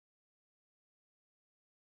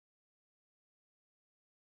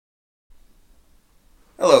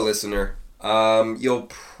Hello, listener. You'll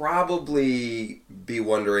probably be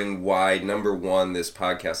wondering why, number one, this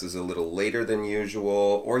podcast is a little later than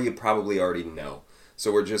usual, or you probably already know.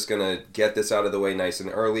 So we're just going to get this out of the way nice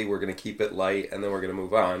and early. We're going to keep it light, and then we're going to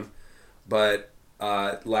move on. But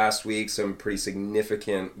last week, some pretty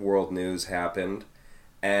significant world news happened.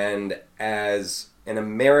 And as an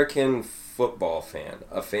American football fan,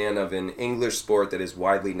 a fan of an English sport that is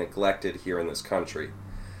widely neglected here in this country,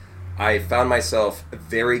 I found myself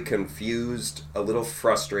very confused, a little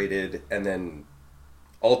frustrated, and then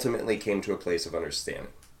ultimately came to a place of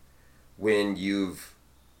understanding. When you've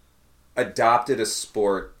adopted a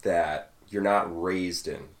sport that you're not raised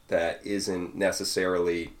in, that isn't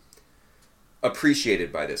necessarily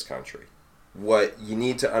appreciated by this country, what you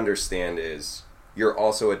need to understand is you're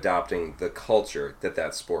also adopting the culture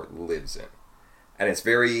that sport lives in. And it's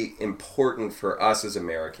very important for us as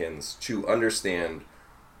Americans to understand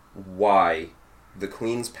why the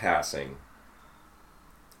Queen's passing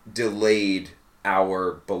delayed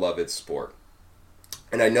our beloved sport.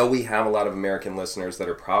 And I know we have a lot of American listeners that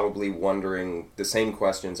are probably wondering the same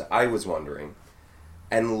questions I was wondering.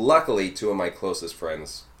 And luckily, two of my closest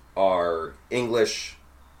friends are English,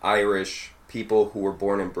 Irish people who were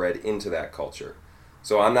born and bred into that culture.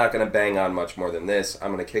 So I'm not going to bang on much more than this.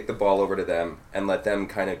 I'm going to kick the ball over to them and let them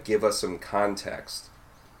kind of give us some context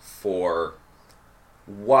for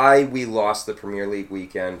why we lost the Premier League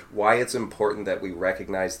weekend, why it's important that we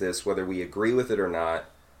recognize this, whether we agree with it or not.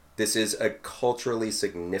 This is a culturally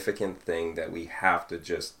significant thing that we have to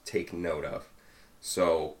just take note of.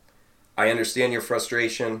 So I understand your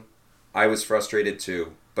frustration. I was frustrated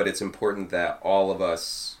too, but it's important that all of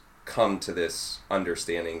us come to this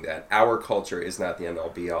understanding that our culture is not the end-all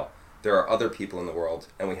be-all. There are other people in the world,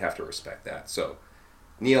 and we have to respect that. So,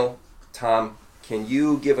 Neil, Tom, can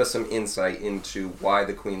you give us some insight into why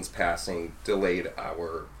the Queen's passing delayed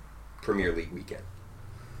our Premier League weekend?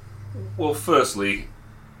 Well, firstly,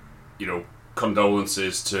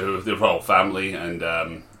 condolences to the royal family, and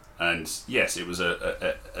yes, it was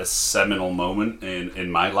a seminal moment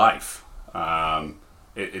in my life.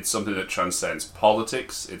 It's something that transcends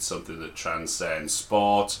politics. It's something that transcends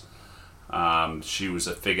sport. She was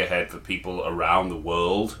a figurehead for people around the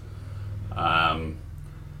world.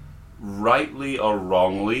 Rightly or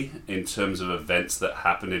wrongly, in terms of events that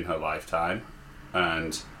happened in her lifetime,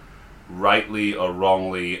 and rightly or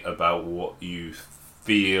wrongly about what you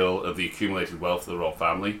feel of the accumulated wealth of the royal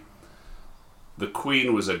family, the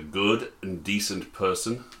Queen was a good and decent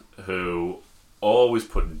person who always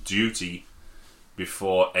put duty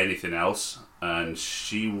before anything else, and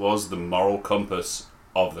she was the moral compass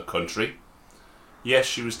of the country. Yes,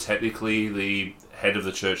 she was technically the head of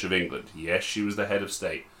the Church of England. Yes, she was the head of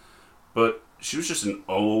state. But she was just an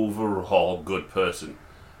overall good person.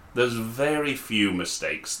 There's very few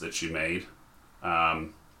mistakes that she made.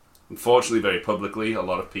 Unfortunately, very publicly, a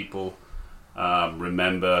lot of people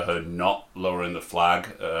remember her not lowering the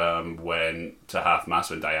flag to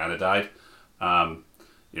half-mast when Diana died. Diana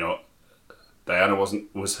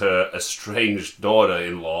was her estranged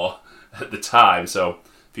daughter-in-law at the time, so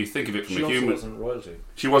if you think of it from a human... She wasn't royalty.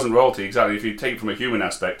 She wasn't royalty, exactly. If you take it from a human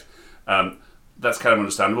aspect, that's kind of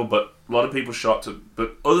understandable, but a lot of people shocked her.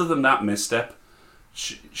 But other than that misstep,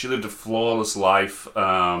 she lived a flawless life.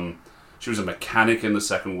 She was a mechanic in the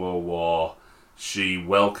Second World War. She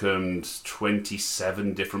welcomed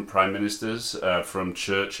 27 different prime ministers, from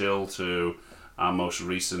Churchill to our most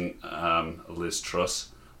recent Liz Truss.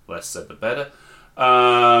 Less said the better.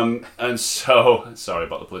 And so, sorry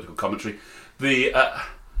about the political commentary.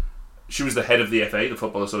 She was the head of the FA, the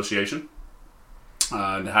Football Association,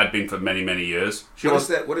 and had been for many, many years. What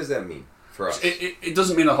does that mean for us? It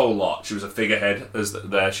doesn't mean a whole lot. She was a figurehead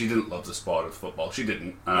there. She didn't love the sport of football. She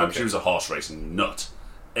didn't. Okay. She was a horse racing nut.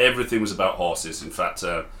 Everything was about horses. In fact,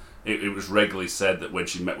 it was regularly said that when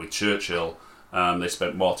she met with Churchill, they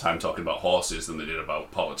spent more time talking about horses than they did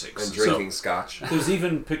about politics. And drinking scotch. There's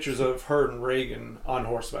even pictures of her and Reagan on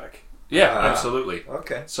horseback. Yeah, absolutely.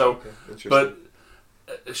 Okay. So, but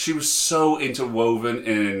she was so interwoven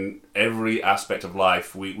in every aspect of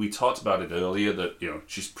life. We talked about it earlier that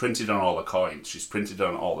she's printed on all the coins. She's printed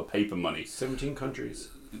on all the paper money. 17 countries.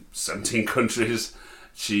 17 countries.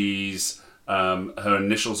 She's her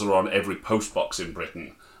initials are on every postbox in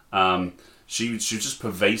Britain. She was just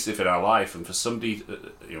pervasive in our life, and for somebody,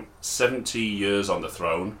 70 years on the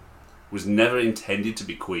throne, was never intended to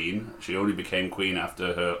be queen. She only became queen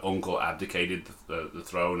after her uncle abdicated the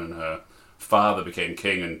throne, and her father became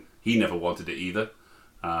king, and he never wanted it either.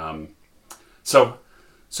 So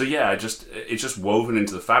yeah, it's just woven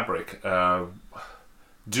into the fabric.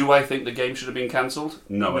 Do I think the game should have been cancelled?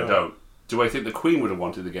 No, I don't. Do I think the Queen would have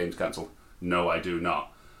wanted the games cancelled? No, I do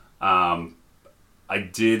not. I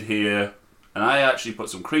did hear, and I actually put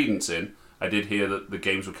some credence in, I did hear that the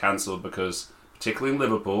games were cancelled because, particularly in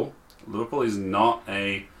Liverpool is not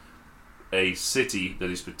a city that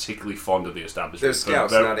is particularly fond of the establishment. They're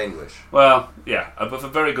Scouts, not English. Well, yeah, but for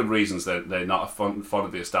very good reasons. They're not fond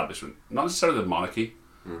of the establishment. Not necessarily the monarchy,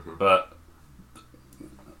 but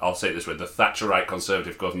I'll say it this way: the Thatcherite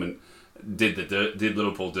Conservative government did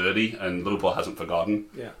Liverpool dirty, and Liverpool hasn't forgotten.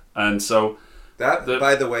 Yeah, and so.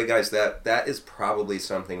 By the way, guys, that is probably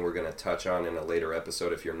something we're going to touch on in a later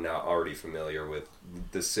episode if you're not already familiar with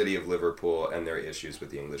the city of Liverpool and their issues with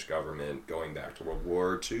the English government going back to World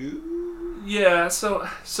War II. Yeah, so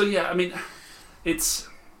yeah, I mean, it's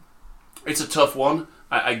a tough one.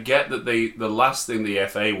 I get that the last thing the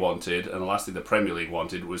FA wanted and the last thing the Premier League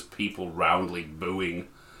wanted was people roundly booing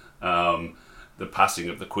the passing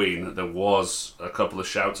of the Queen. There was a couple of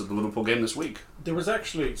shouts at the Liverpool game this week. There was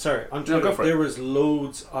actually, on Twitter, there was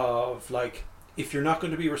loads of, like, if you're not going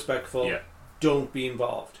to be respectful, don't be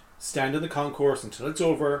involved. Stand in the concourse until it's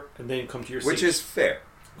over, and then come to your seat. Which is fair.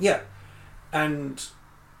 Yeah. And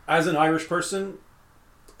as an Irish person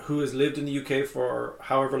who has lived in the UK for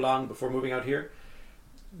however long before moving out here,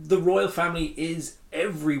 the royal family is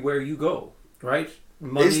everywhere you go, right?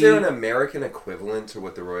 Money, is there an American equivalent to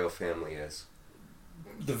what the royal family is?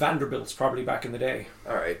 The Vanderbilts, probably back in the day.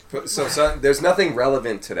 All right. So there's nothing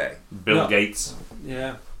relevant today. Bill Gates.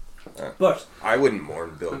 Yeah. But I wouldn't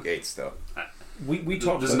mourn Bill Gates, though. We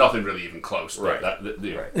talked. There's nothing really even close. Right.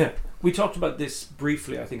 Right. Yeah. We talked about this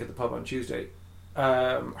briefly, I think, at the pub on Tuesday.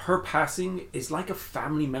 Her passing is like a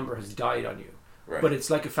family member has died on you. Right. But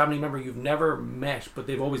it's like a family member you've never met, but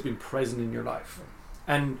they've always been present in your life.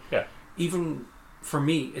 And even for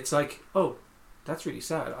me, it's like, oh, that's really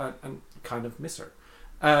sad. I kind of miss her.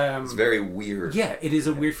 It's very weird. Yeah, it is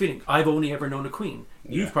a weird feeling. I've only ever known a queen.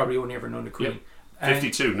 You've probably only ever known a queen. Yep.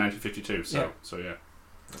 1952. So yeah.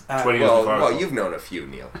 20 years before. Well, you've known a few,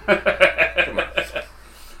 Neil. Come on.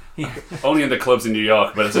 Only in the clubs in New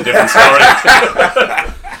York, but it's a different story.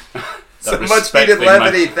 So much heated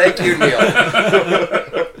levity. Thank you, Neil.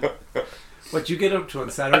 What you get up to on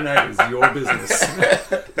Saturday night is your business.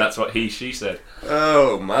 That's what she said.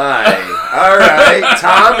 Oh my. All right.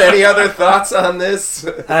 Tom, any other thoughts on this?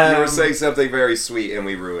 You were saying something very sweet and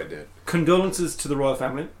we ruined it. Condolences to the royal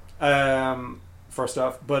family, first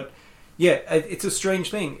off. But yeah, it's a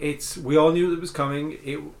strange thing. We all knew it was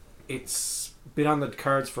coming. It's been on the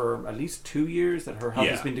cards for at least 2 years that her health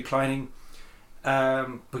has been declining.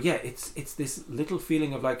 But yeah, it's this little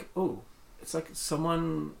feeling of like, oh, it's like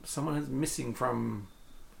someone is missing from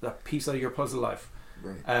that piece of your puzzle life.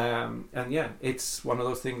 Right. And yeah, it's one of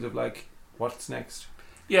those things of like, what's next?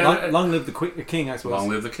 Yeah, long live the king, I suppose. Long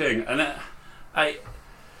live the king. And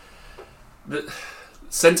the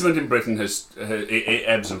sentiment in Britain it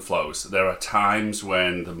ebbs and flows. There are times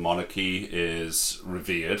when the monarchy is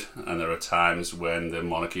revered, and there are times when the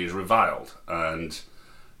monarchy is reviled. And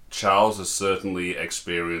Charles has certainly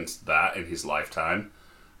experienced that in his lifetime.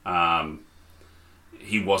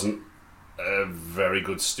 He wasn't a very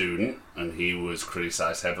good student, and he was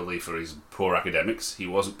criticised heavily for his poor academics. He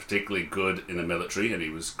wasn't particularly good in the military, and he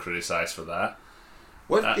was criticised for that.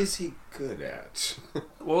 What is he good at?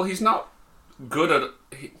 Well, he's not good at...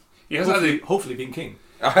 He hasn't hopefully being king.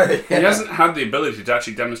 He hasn't had the ability to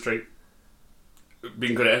actually demonstrate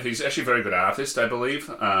being good at anything. He's actually a very good artist, I believe.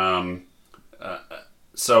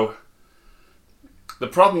 So the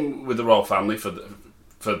problem with the royal family for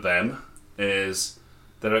them is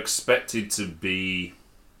they're expected to be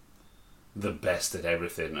the best at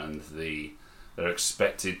everything, and they're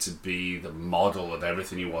expected to be the model of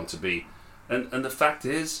everything you want to be. And the fact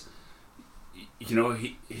is, you know,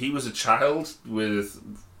 he was a child with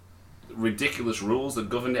ridiculous rules that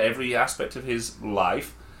governed every aspect of his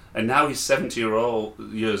life, and now he's 70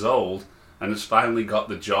 years old and has finally got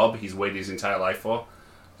the job he's waited his entire life for.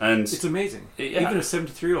 And it's amazing. Even a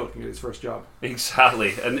 73-year-old can get his first job.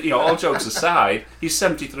 Exactly. And, you know, all jokes aside, he's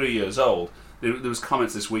 73 years old. There was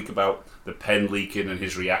comments this week about the pen leaking and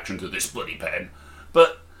his reaction to this bloody pen.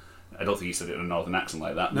 But I don't think he said it in a northern accent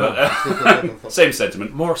like that. No. But same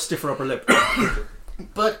sentiment. More stiffer upper lip.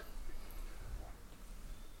 But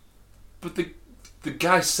the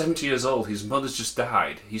guy's 70 years old. His mother's just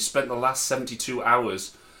died. He spent the last 72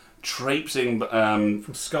 hours traipsing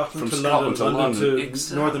from Scotland to London to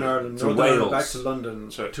exactly. Northern Ireland, to Northern Wales, Ireland, back to London,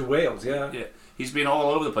 to Wales. Yeah, he's been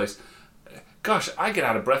all over the place. Gosh, I get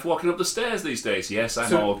out of breath walking up the stairs these days. Yes,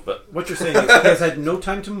 I'm old, but what you're saying is he has had no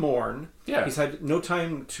time to mourn. Yeah, he's had no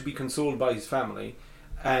time to be consoled by his family,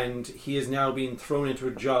 and he is now being thrown into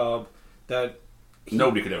a job that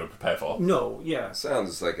nobody could ever prepare for. No, yeah.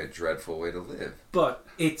 Sounds like a dreadful way to live. But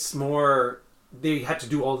it's more, they had to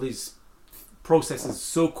do all these processes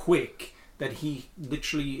so quick that he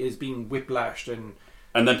literally is being whiplashed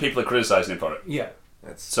and then people are criticising him for it. yeah.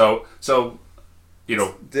 That's So you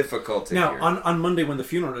know, difficult to Now hear. on Monday when the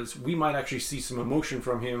funeral is, we might actually see some emotion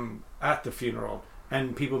from him at the funeral,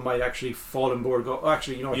 and people might actually fall on board and go, oh,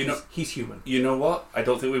 actually, you know what, he's human. You know what? I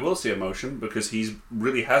don't think we will see emotion because he's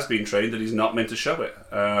really has been trained that he's not meant to show it,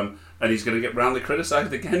 and he's going to get roundly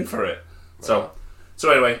criticised again for it. Wow. So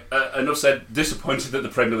anyway, enough said. Disappointed that the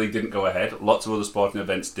Premier League didn't go ahead. Lots of other sporting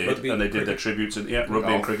events did, Rugby, and they did their cricket. tributes.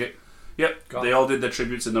 Rugby and cricket. Yep, Golf. they all did their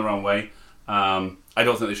tributes in their own way. I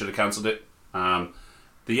don't think they should have cancelled it.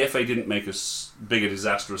 The FA didn't make as big a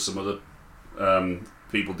disaster as some other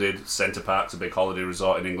people did. Centre Park's a big holiday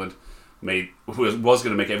resort in England. Was going to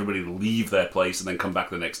make everybody leave their place and then come back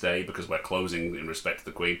the next day because we're closing in respect to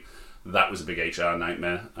the Queen. That was a big HR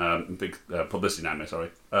nightmare, big publicity nightmare. Sorry.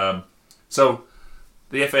 So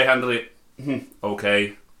the FA handled it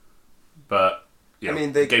okay, but I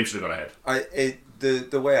mean, the game should have gone ahead.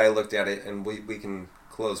 The way I looked at it, and we can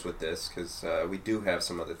close with this because we do have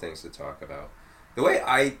some other things to talk about. The way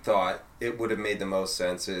I thought it would have made the most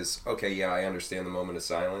sense is, okay, yeah, I understand the moment of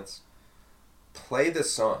silence. Play the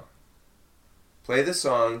song. Play the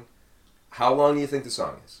song. How long do you think the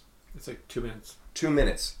song is? It's like 2 minutes. 2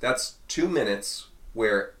 minutes. That's 2 minutes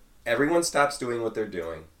where everyone stops doing what they're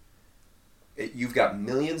doing. You've got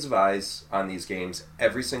millions of eyes on these games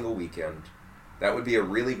every single weekend. That would be a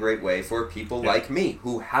really great way for people like me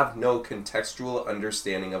who have no contextual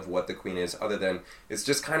understanding of what the Queen is, other than it's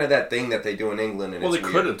just kind of that thing that they do in England. And Well, it's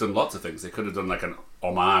they weird. could have done lots of things. They could have done like an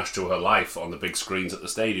homage to her life on the big screens at the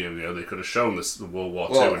stadium. You know, they could have shown this World War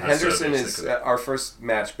II. Well, and her Henderson service. is our first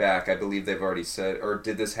match back. I believe they've already said, or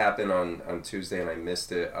did this happen on Tuesday and I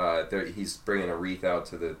missed it? He's bringing a wreath out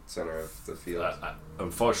to the center of the field.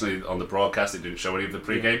 Unfortunately, on the broadcast, it didn't show any of the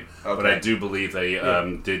pre-game, Okay. but I do believe they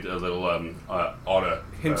did a little honour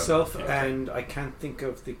Himself and I can't think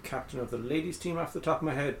of the captain of the ladies' team off the top of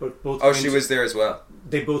my head, but both. Oh, she was there as well.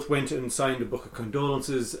 They both went and signed a book of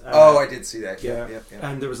condolences. I did see that. Yeah, Yeah.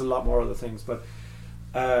 and there was a lot more other things, but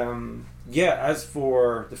as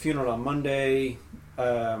for the funeral on Monday,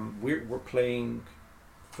 we're playing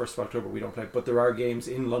 1st of October. We don't play, but there are games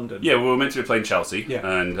in London. Yeah, we were meant to be playing Chelsea, Yeah.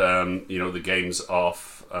 and the game's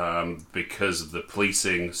off because of the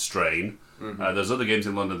policing strain. Mm-hmm. There's other games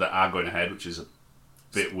in London that are going ahead, which is a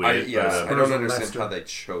bit weird. I but, don't Spurs understand Leicester. how they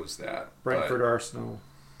chose that. Brentford, Arsenal.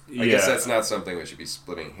 I guess that's not something we should be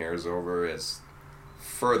splitting hairs over. As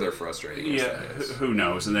further frustrating. As Yeah, that is. who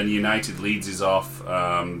knows? And then United Leeds is off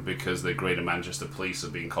because the Greater Manchester Police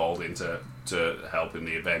have been called in to help in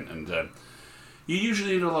the event, and you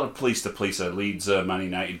usually need a lot of police to police a Leeds Man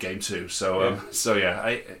United game too. So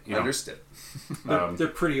I Understood. They're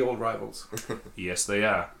pretty old rivals. Yes, they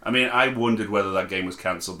are. I mean, I wondered whether that game was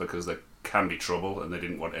cancelled because there can be trouble, and they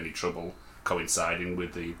didn't want any trouble coinciding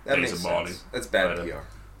with the That days makes of mourning. sense. That's bad But, PR.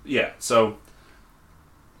 Yeah, so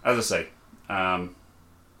as I say,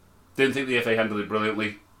 didn't think the FA handled it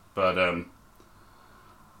brilliantly, but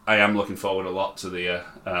I am looking forward a lot to the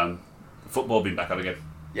football being back on again.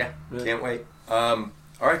 Yeah, can't wait. All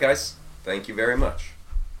right, guys. Thank you very much.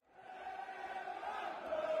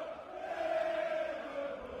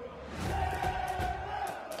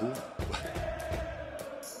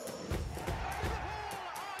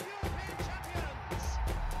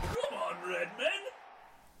 Come on, RedMen!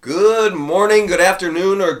 Good morning, good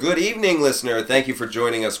afternoon, or good evening, listener. Thank you for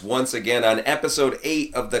joining us once again on episode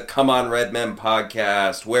 8 of the Come On RedMen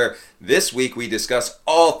podcast, where this week we discuss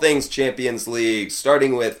all things Champions League,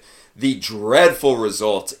 starting with the dreadful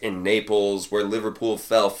result in Naples, where Liverpool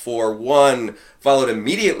fell 4-1, followed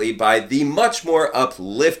immediately by the much more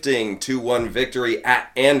uplifting 2-1 victory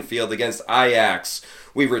at Anfield against Ajax.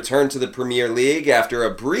 We return to the Premier League after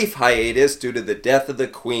a brief hiatus due to the death of the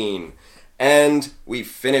Queen. And we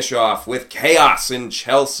finish off with chaos in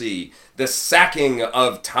Chelsea, the sacking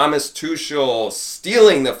of Thomas Tuchel,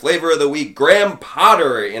 stealing the flavor of the week, Graham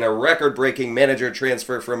Potter, in a record-breaking manager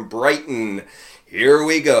transfer from Brighton. Here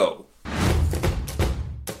we go.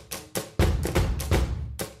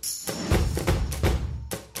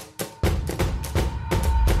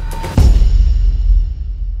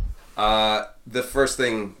 The first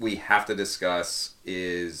thing we have to discuss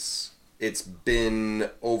is it's been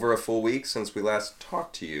over a full week since we last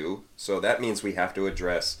talked to you, so that means we have to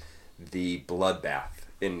address the bloodbath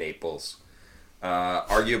in Naples.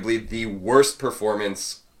 Arguably the worst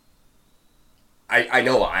performance I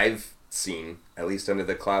know I've seen, at least under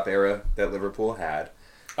the Klopp era, that Liverpool had.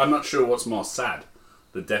 I'm not sure what's more sad.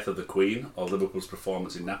 the death of the Queen or Liverpool's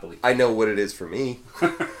performance in Napoli? I know what it is for me.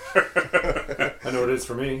 I know what it is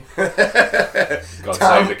for me. God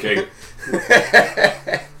save the King.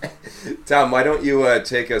 Tom, why don't you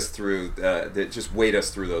take us through, just wade us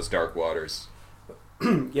through those dark waters?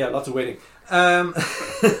 Yeah, lots of waiting.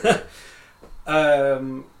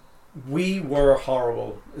 We were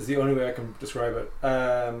horrible, is the only way I can describe it.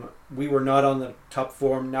 We were not on the top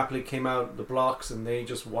form. Napoli came out the blocks and they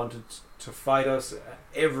just wanted to fight us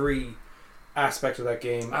every aspect of that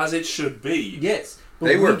game. As it should be. Yes. But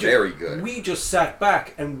They were very good. We just sat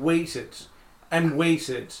back and waited,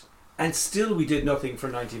 and still we did nothing for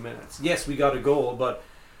 90 minutes. Yes, we got a goal, but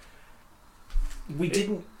we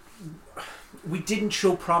didn't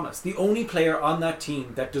show promise. The only player on that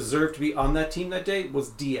team that deserved to be on that team that day was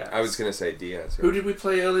Diaz. I was going to say Diaz. Yeah. Who did we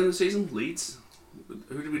play early in the season? Leeds?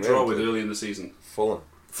 Who did we draw with early in the season? Fulham.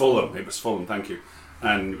 Fulham. It was Fulham, thank you.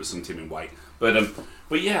 And it was some team in white.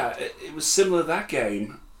 But yeah, it was similar to that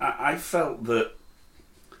game. I felt that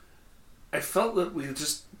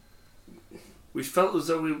we felt as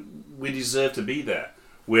though we deserved to be there.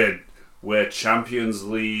 We're Champions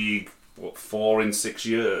League 4 in 6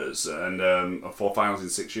 years, and 4 finals in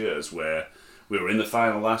 6 years. Where we were in the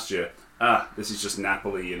final last year. This is just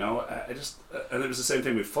Napoli, you know. And it was the same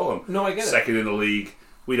thing with Fulham. No, I get it. Second in the league,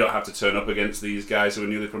 we don't have to turn up against these guys who are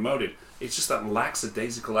newly promoted. It's just that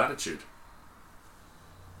lackadaisical attitude.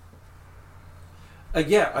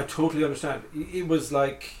 Yeah, I totally understand. It was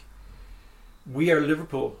like, we are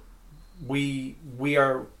Liverpool. We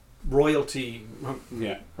are royalty.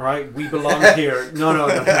 Yeah. Right? We belong here. No.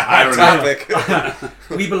 Topic.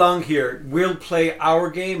 We belong here. We'll play our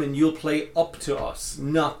game and you'll play up to us,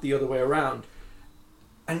 not the other way around.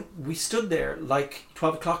 And we stood there like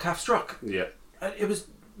 12 o'clock half struck. Yeah.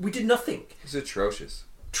 We did nothing. It's atrocious.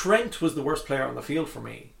 Trent was the worst player on the field for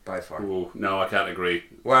me. By far. Ooh, no, I can't agree.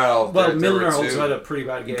 Well, there Milner were also two. had a pretty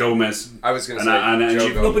bad game. Gomez. I was going to And say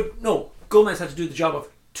you- Joe No, Gomez had to do the job of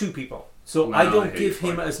 2 people. So No, I I don't hate give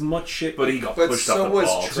him Trent. as much shit. But he got But pushed so off the was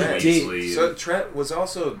ball Trent. too easily. So Trent was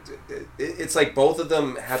also. It's like both of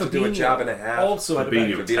them had to do a Fabinho job and a half. also had a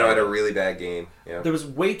Fabinho. bad game. Fabinho had a really bad game. Yeah. There was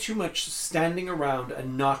way too much standing around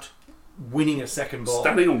and not winning a second ball.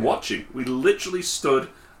 Standing and watching. We literally stood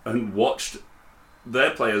and watched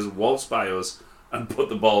their players waltz by us and put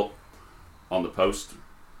the ball on the post,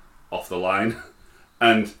 off the line,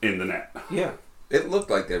 and in the net. Yeah. It looked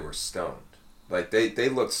like they were stoned. Like they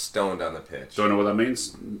looked stoned on the pitch. Don't know what that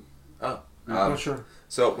means. Oh. I'm not sure.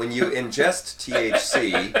 So when you ingest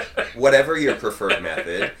THC, whatever your preferred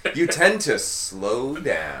method, you tend to slow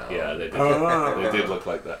down. Yeah, they did. Ah. They did look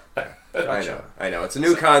like that. I know. It's a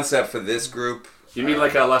new concept for this group. You mean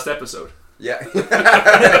like our last episode? Yeah.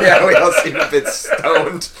 Yeah, we all seem a bit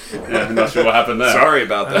stoned. Yeah, I'm not sure what happened there. Sorry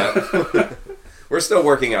about that. We're still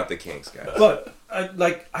working out the kinks, guys. But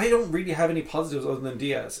I don't really have any positives other than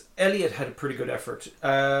Diaz. Elliot had a pretty good effort.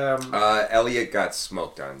 Elliot got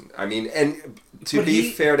smoked on. I mean, and to But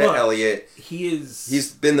be fair to Elliot,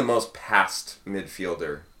 he's been the most passed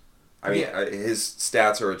midfielder. I mean, Yeah. his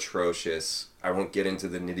stats are atrocious. I won't get into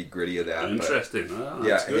the nitty gritty of that. Interesting. Oh, But,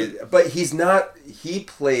 that's good. but he's not. He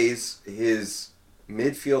plays his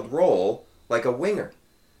midfield role like a winger.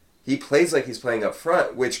 He plays like he's playing up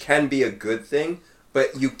front, which can be a good thing,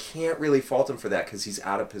 but you can't really fault him for that because he's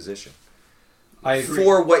out of position. I agree.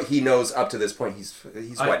 For what he knows up to this point, he's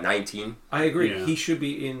what, 19? I agree. Yeah. He should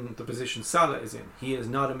be in the position Salah is in. He is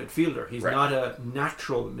not a midfielder. He's Right. not a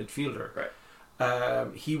natural midfielder. Right.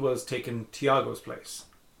 He was taking Thiago's place.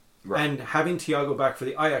 Right. And having Thiago back for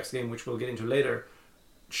the Ajax game, which we'll get into later,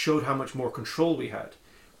 showed how much more control we had.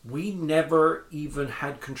 We never even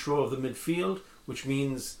had control of the midfield, which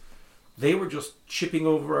means they were just chipping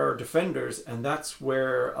over our defenders, and that's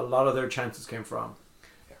where a lot of their chances came from.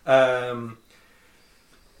 The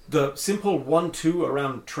simple 1-2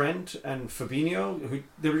 around Trent and Fabinho,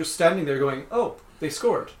 they were just standing there going, oh, they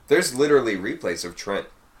scored. There's literally replays of Trent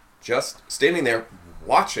just standing there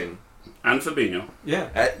watching. And Fabinho. Yeah.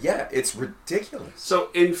 Yeah, it's ridiculous. So,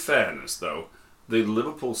 in fairness, though, the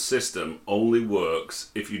Liverpool system only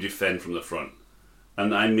works if you defend from the front.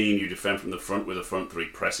 And I mean you defend from the front with the front three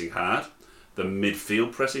pressing hard, the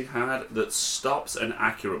midfield pressing hard that stops an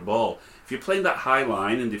accurate ball. If you're playing that high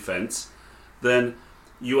line in defence, then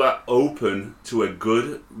you are open to a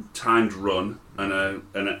good timed run and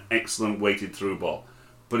an excellent weighted through ball.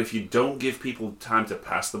 But if you don't give people time to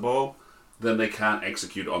pass the ball, then they can't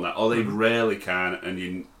execute on that. Or they rarely can, and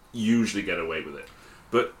you usually get away with it.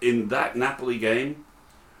 But in that Napoli game,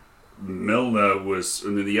 Milner was... I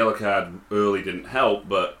mean, the yellow card early didn't help,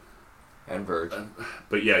 but... And Verge.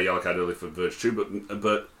 But yeah, yellow card early for Verge too.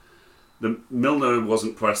 But The Milner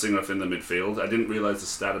wasn't pressing enough in the midfield. I didn't realise the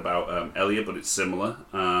stat about Elliott, but it's similar.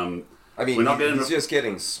 I mean, he's just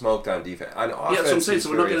getting smoked on defense. On offense, that's what I'm saying.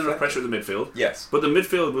 So we're not getting enough pressure at the midfield. Yes. But the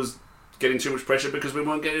midfield was getting too much pressure because we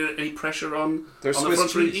weren't getting any pressure on the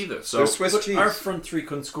front three either. So our front three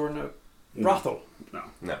couldn't score in a brothel.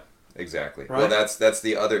 No. Exactly. Right? Well, that's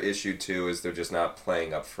the other issue too. Is they're just not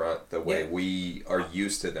playing up front the way we are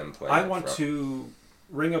used to them playing. I want to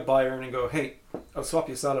ring up Bayern and go, hey, I'll swap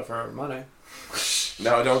you Salah for Mane.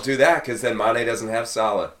 No, don't do that because then Mane doesn't have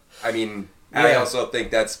Salah. I mean, I also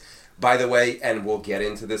think that's. By the way, and we'll get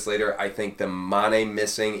into this later, I think the Mane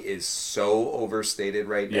missing is so overstated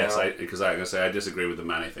right now. Yes, because I disagree with the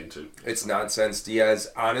Mane thing too. It's nonsense.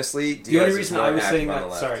 Diaz, honestly, the only reason I was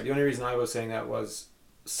saying that was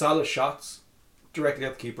Salah's shots directly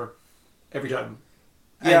at the keeper every time.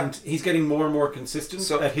 Yeah. And he's getting more and more consistent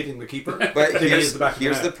at hitting the keeper. But here's the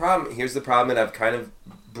problem. Here's the problem, and I've kind of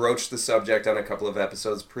broached the subject on a couple of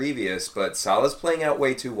episodes previous, but Salah's playing out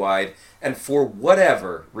way too wide, and for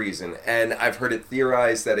whatever reason, and I've heard it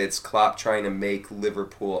theorized that it's Klopp trying to make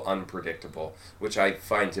Liverpool unpredictable, which I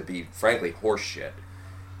find to be, frankly, horseshit,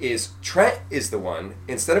 is Trent is the one,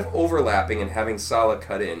 instead of overlapping and having Salah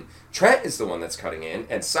cut in, Trent is the one that's cutting in,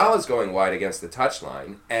 and Salah's going wide against the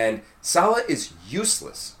touchline, and Salah is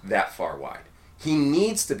useless that far wide. He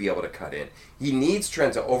needs to be able to cut in. He needs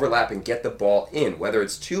Trent to overlap and get the ball in, whether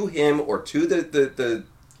it's to him or to the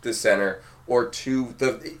center or to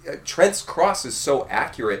the... Trent's cross is so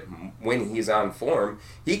accurate when he's on form,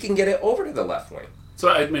 he can get it over to the left wing. So,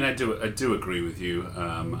 I mean, I do agree with you.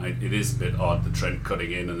 It is a bit odd, the Trent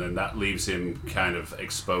cutting in, and then that leaves him kind of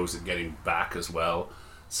exposed and getting back as well.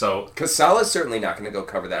 So, because Salah's certainly not going to go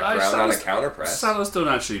cover that ground on a counter press. Salah's done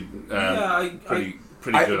actually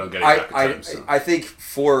pretty good on getting back at times. So. I think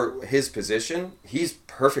for his position, he's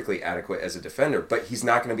perfectly adequate as a defender, but he's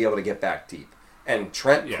not going to be able to get back deep. And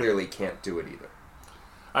Trent clearly can't do it either.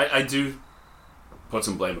 I do put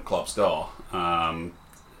some blame at Klopp's door.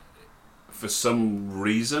 For some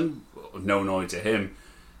reason, no knowledge to him,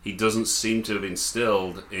 he doesn't seem to have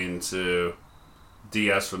instilled into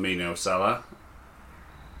Diaz, Firmino, Salah,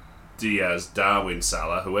 Diaz, Darwin,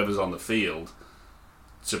 Salah, whoever's on the field,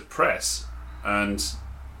 to press. And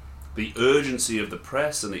the urgency of the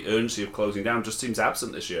press and the urgency of closing down just seems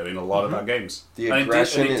absent this year in a lot of our games. The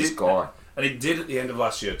aggression is gone. And it did at the end of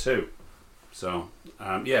last year too. So,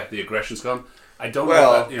 the aggression's gone. I don't know.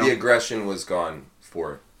 Well, the aggression was gone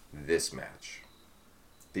for this match.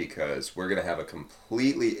 Because we're going to have a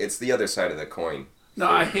completely... It's the other side of the coin. No,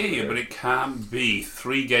 I hear you, but it can't be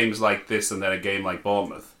 3 games like this and then a game like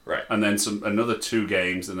Bournemouth. Right. And then another 2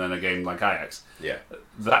 games and then a game like Ajax. Yeah.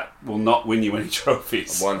 That will not win you any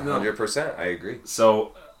trophies. 100%, I agree.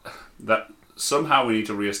 So, that somehow we need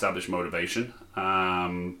to re-establish motivation.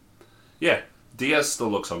 Diaz still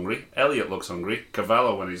looks hungry. Elliott looks hungry.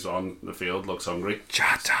 Cavallo, when he's on the field, looks hungry.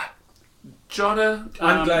 Jota,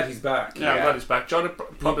 I'm glad he's back. Yeah, I'm glad he's back. Jota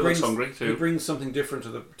probably looks hungry too. He brings something different to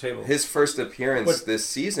the table. His first appearance this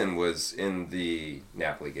season was in the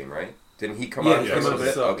Napoli game, right? Didn't he come on? Yeah, he came on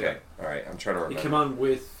with Okay, all right. I'm trying to remember. He came on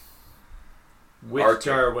with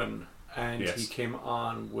Darwin, and he came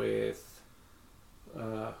on with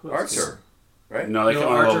Arthur, right? No, they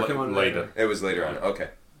came on later. It was later on. Okay.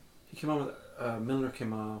 He came on with Milner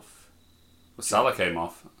came off. Salah came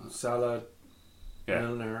off. Salah.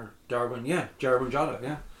 Milner, Darwin, Darwin,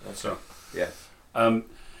 Jota, So, I'm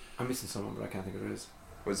missing someone, but I can't think of who it is.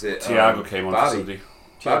 Was it Thiago came on for somebody?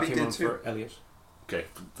 Bobby came did on too. for Elliott. Okay,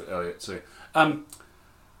 for Elliott too.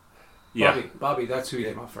 Bobby, that's who he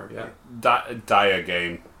came off for. Yeah, dire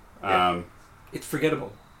game. It's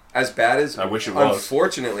forgettable. As bad as I wish it was.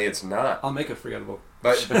 Unfortunately, it's not. I'll make it forgettable.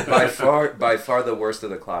 But by far the worst of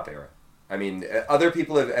the Klopp era. I mean, other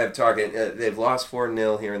people have talked. They've lost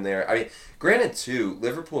 4-0 here and there. I mean, granted, too,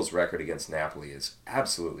 Liverpool's record against Napoli is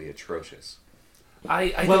absolutely atrocious.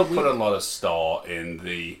 I don't put a lot of stock in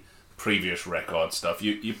the previous record stuff.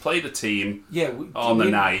 You play the team on the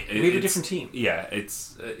night. We have a different team. Yeah,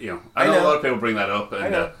 it's I know a lot of people bring that up, and, I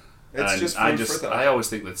know. It's and just I always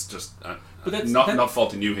think that's just not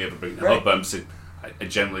faulting you here for bringing that up. But I'm saying I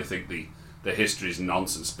generally think the history is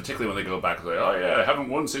nonsense, particularly when they go back and say, "Oh yeah, I haven't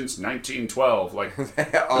won since 1912." Like,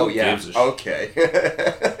 okay.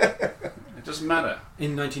 It doesn't matter.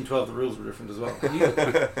 In 1912, the rules were different as well.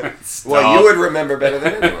 Well, you would remember better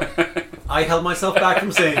than anyone. I held myself back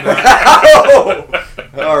from saying that.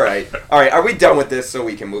 All right. Are we done with this so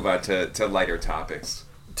we can move on to lighter topics?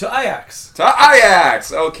 To Ajax.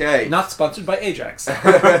 Okay. Not sponsored by Ajax.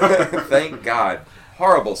 Thank God.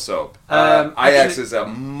 Horrible soap. Ajax is a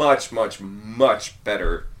much, much, much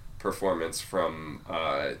better performance from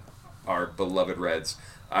our beloved Reds.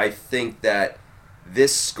 I think that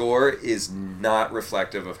this score is not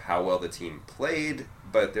reflective of how well the team played,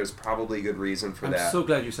 but there's probably good reason for that. I'm so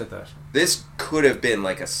glad you said that. This could have been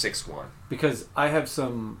like a 6-1. Because I have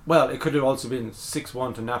some... Well, it could have also been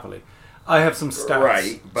 6-1 to Napoli. I have some stats.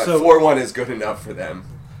 Right, but 4-1 is good enough for them.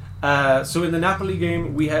 So in the Napoli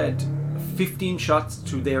game, we had 15 shots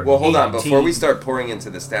to their 18. Well, hold on. Before we start pouring into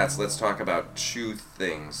the stats, let's talk about two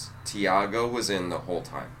things. Thiago was in the whole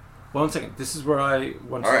time. 1 second. This is where I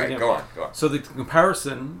want to... All right, go on. So the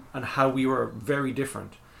comparison and how we were very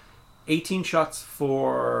different. 18 shots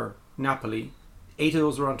for Napoli. 8 of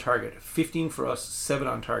those were on target. 15 for us, 7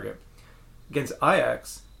 on target. Against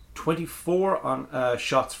Ajax, 24 on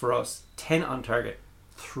shots for us, 10 on target.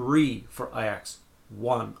 3 for Ajax,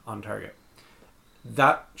 1 on target.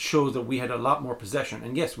 That shows that we had a lot more possession.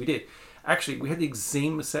 And yes, we did. Actually, we had the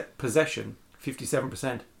same possession,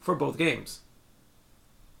 57%, for both games.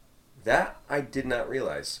 That I did not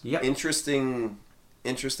realize. Yep. Interesting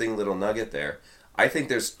little nugget there. I think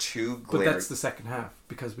there's two glaring... But that's the second half,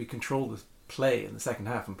 because we controlled the play in the second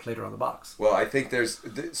half and played around the box. Well, I think there's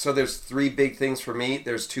 3 big things for me.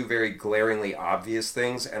 There's 2 very glaringly obvious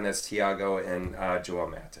things, and that's Thiago and Joel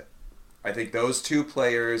Matip. I think those 2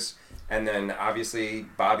 players, and then obviously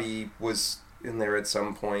Bobby was in there at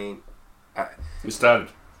some point. We started.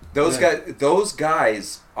 Those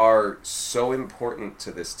guys are so important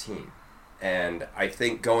to this team. And I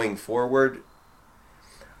think going forward,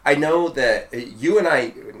 I know that you and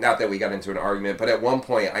I, not that we got into an argument, but at one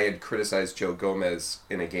point I had criticized Joe Gomez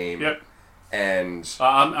in a game. Yep. And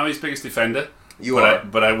I'm his biggest defender.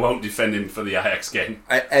 But I won't defend him for the Ajax game.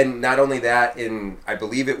 And not only that, I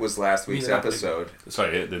believe it was last week's episode.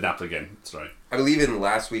 Sorry, the Napoli game. Sorry. I believe in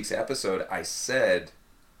last week's episode I said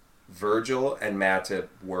Virgil and Matip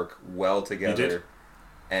work well together. You did.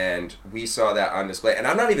 And we saw that on display. And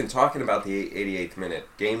I'm not even talking about the 88th minute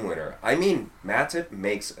game winner. I mean, Matip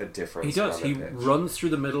makes a difference. He does. He runs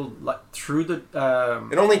through the middle, through the...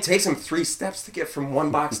 It only takes him 3 steps to get from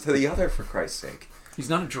one box to the other, for Christ's sake. He's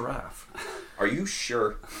not a giraffe. Are you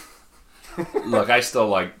sure? Look, I still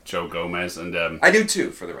like Joe Gomez, and I do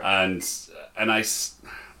too, for the record. And I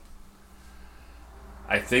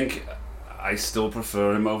think I still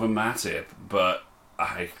prefer him over Matip, but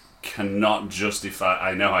I cannot justify...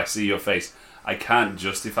 I know, I see your face. I can't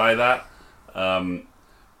justify that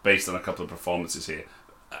based on a couple of performances here.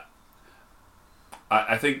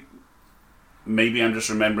 I think maybe I'm just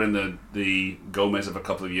remembering the Gomez of a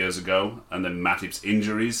couple of years ago, and then Matip's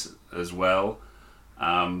injuries as well.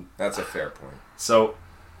 That's a fair point. So,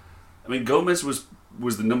 I mean, Gomez was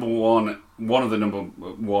the one of the number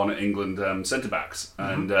one England centre backs,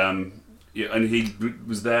 Mm-hmm. and he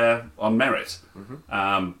was there on merit.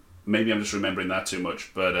 Mm-hmm. Maybe I'm just remembering that too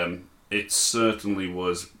much, but it certainly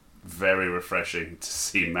was very refreshing to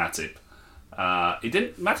see Matip.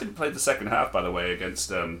 Matip played the second half, by the way,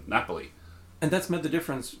 against Napoli. And that's made the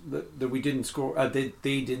difference that we didn't score. They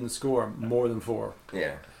didn't score more than 4.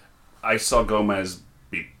 Yeah, I saw Gomez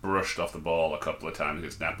be brushed off the ball a couple of times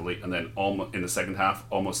against Napoli, and then in the second half,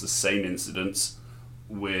 almost the same incidents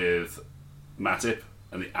with Matip,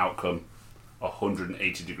 and the outcome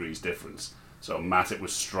 180 degrees difference. So Matip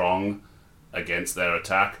was strong against their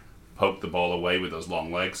attack, poked the ball away with those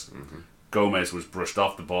long legs. Mm-hmm. Gomez was brushed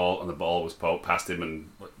off the ball, and the ball was poked past him,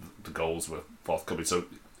 and the goals were forthcoming. So,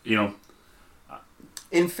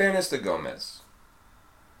 in fairness to Gomez,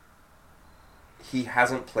 he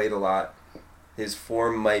hasn't played a lot. His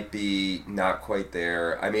form might be not quite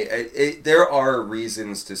there. I mean, there are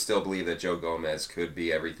reasons to still believe that Joe Gomez could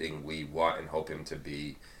be everything we want and hope him to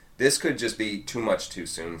be. This could just be too much too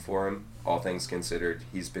soon for him, all things considered.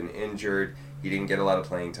 He's been injured. He didn't get a lot of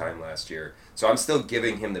playing time last year. So I'm still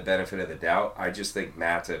giving him the benefit of the doubt. I just think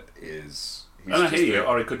Matip is... And I hear you,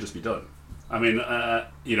 or it could just be done. I mean,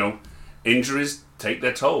 injuries take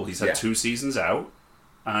their toll. He's had 2 seasons out,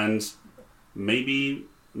 and maybe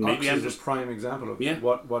Ox I'm is just... a prime example of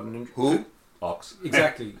what an injury. Who? Ox.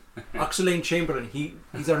 Exactly. Oxlade Chamberlain.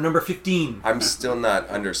 He's our number 15. I'm still not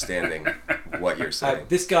understanding what you're saying.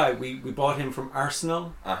 This guy, we bought him from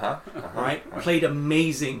Arsenal. Right? Played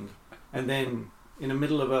amazing, and then in the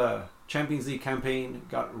middle of a Champions League campaign,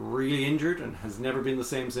 got really injured and has never been the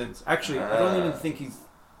same since. Actually, I don't even think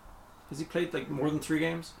has he played like more than 3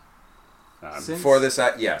 games? Since? For this,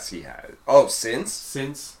 yes, he had. Oh, since?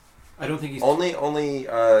 Since. I don't think he's... Only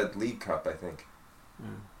League Cup, I think.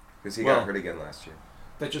 Because he got hurt again last year.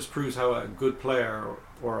 That just proves how a good player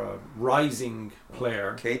or a rising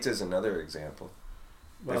player... Kate is another example.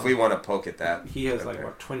 Well, if we want to poke at that. he has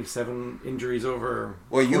 27 injuries over.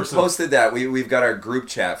 Well, you posted that. We've got our group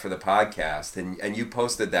chat for the podcast, and you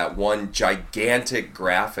posted that one gigantic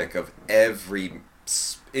graphic of every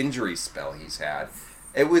injury spell he's had.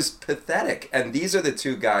 It was pathetic. And these are the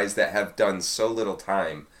two guys that have done so little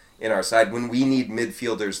time in our side when we need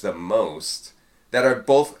midfielders the most, that are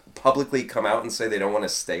both publicly come out and say they don't want to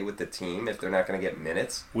stay with the team if they're not going to get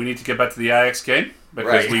minutes. We need to get back to the Ajax game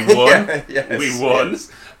because Right. we won. Yes, we won,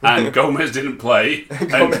 yes. and Gomez didn't play,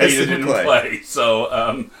 and Gomez Keita didn't didn't play. play.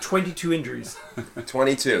 So 22 injuries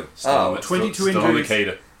 22. still on the 22 injuries.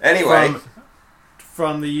 injuries. Anyway,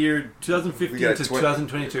 from the year 2015 We to got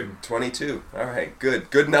 2022. 22. All right,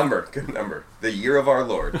 good number. The year of our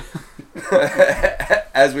Lord.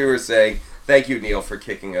 As we were saying, thank you, Neil, for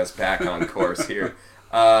kicking us back on course here.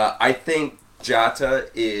 I think Jota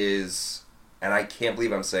is, and I can't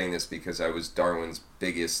believe I'm saying this because I was Darwin's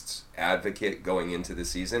biggest advocate going into the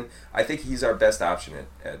season. I think he's our best option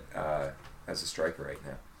as a striker right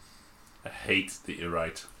now. I hate that you're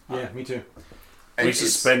right. Yeah, me too. And We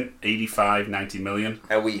just spent 85, 90 million.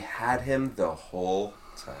 and we had him the whole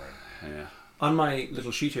time. Yeah. On my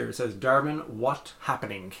little sheet here, it says, Darwin, what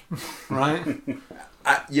happening? Right?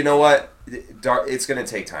 You know what? It's going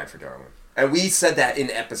to take time for Darwin. And we said that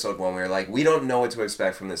in episode 1. We were like, we don't know what to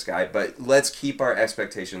expect from this guy, but let's keep our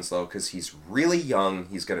expectations low because he's really young.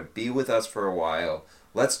 He's going to be with us for a while.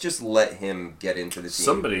 Let's just let him get into the team.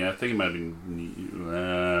 Somebody, I think it might have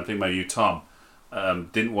been you, Tom,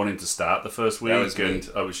 didn't want him to start the first week. That was me. And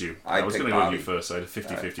it was you. I was picked going to go with Bobby. you first, so I had a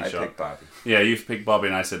 50-50 I shot. picked Bobby. Yeah, you've picked Bobby,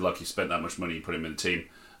 and I said, look, you spent that much money, you put him in the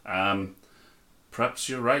team. Perhaps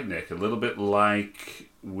you're right, Nick. A little bit like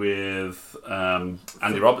with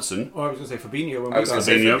Andy Robertson. Oh, I was going to say Fabinho. When I was we gonna got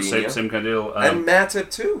say Fabinho, Fabinho. same kind of deal. And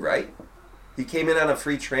Matip too, right? He came in on a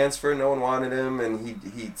free transfer. No one wanted him, and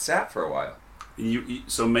he sat for a while.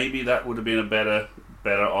 So maybe that would have been a better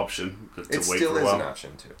option to It wait still for a is while. an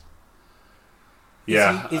option too.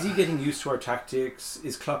 Yeah. Is he getting used to our tactics?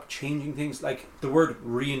 Is Klopp changing things? Like, the word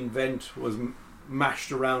reinvent was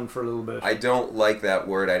mashed around for a little bit. I don't like that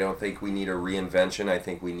word. I don't think we need a reinvention. I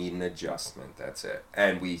think we need an adjustment. That's it.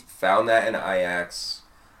 And we found that in Ajax.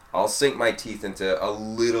 I'll sink my teeth into a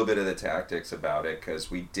little bit of the tactics about it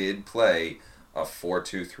because we did play a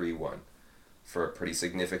 4-2-3-1 for a pretty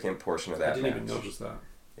significant portion of that I didn't match. even notice that.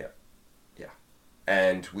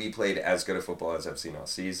 And we played as good a football as I've seen all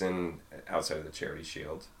season outside of the Charity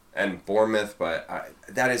Shield. And Bournemouth, but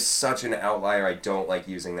that is such an outlier. I don't like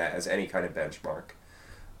using that as any kind of benchmark.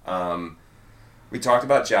 We talked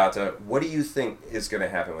about Jota. What do you think is going to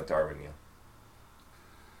happen with Darwin, Neil?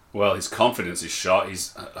 Well, his confidence is shot.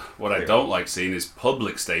 He's what I don't like seeing is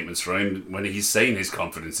public statements from him when he's saying his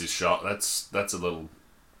confidence is shot. That's a little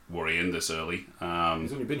worrying this early.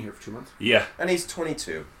 He's only been here for 2 months. Yeah. And he's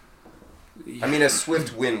 22. I mean, a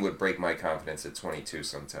swift win would break my confidence at 22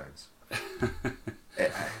 sometimes.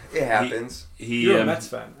 It happens. You're a Mets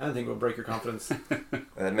fan. I don't think it will break your confidence.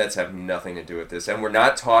 The Mets have nothing to do with this. And we're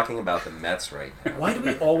not talking about the Mets right now. Why do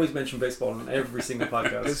we always mention baseball in every single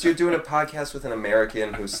podcast? Because you're doing a podcast with an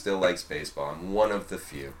American who still likes baseball. I'm one of the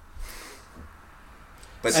few.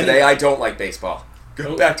 But today I don't like baseball.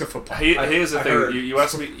 Go back to football. Here's the I thing. heard. You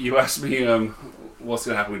asked me what's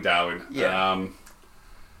going to happen with Darwin. Yeah.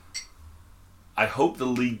 I hope the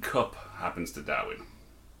League Cup happens to Darwin.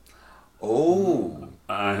 Oh.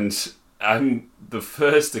 And I'm the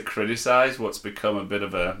first to criticise what's become a bit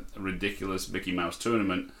of a ridiculous Mickey Mouse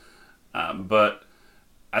tournament. But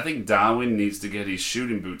I think Darwin needs to get his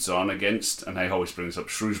shooting boots on against, and I always bring this up,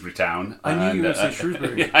 Shrewsbury Town. I knew you were going to say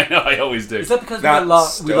Shrewsbury. Yeah, I know, I always do. Is that because Not we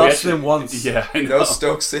lost Stoke. them once? Yeah, I know. No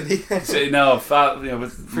Stoke City? No,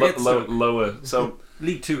 with Forget Stoke. lower. So,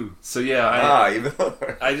 League Two. so yeah, even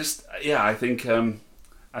I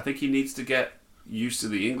think he needs to get used to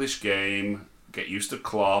the English game, get used to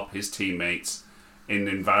Klopp, his teammates, in an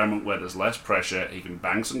environment where there's less pressure. He can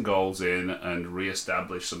bang some goals in and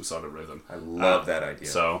re-establish some sort of rhythm. I love that idea.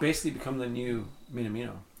 So Basically become the new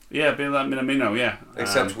Minamino. yeah, being like Minamino, yeah.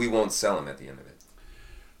 Except we won't sell him at the end of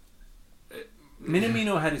it.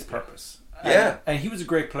 Minamino had his purpose. Yeah. And he was a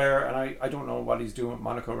great player, and I don't know what he's doing with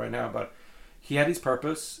Monaco right now, but he had his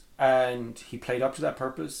purpose, and he played up to that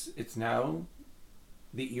purpose. It's now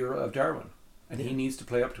the era of Darwin, and he needs to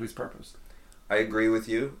play up to his purpose. I agree with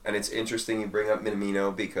you, and it's interesting you bring up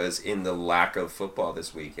Minamino because in the lack of football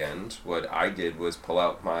this weekend, what I did was pull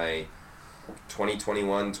out my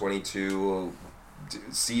 2021-22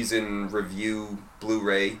 season review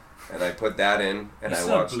Blu-ray, and I put that in, and I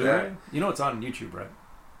watched that. You know it's on YouTube, right?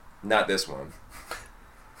 Not this one.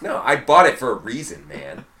 No, I bought it for a reason,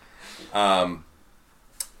 man.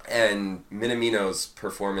 And Minamino's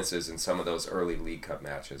performances in some of those early League Cup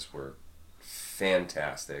matches were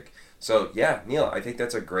fantastic. So, yeah, Neil, I think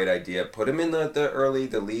that's a great idea. Put him in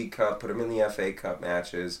the League Cup, put him in the FA Cup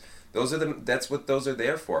matches. That's what those are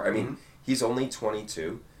there for. I mean, he's only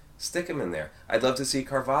 22. Stick him in there. I'd love to see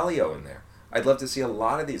Carvalho in there. I'd love to see a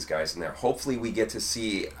lot of these guys in there. Hopefully we get to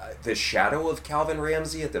see the shadow of Calvin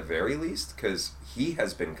Ramsey at the very least, because he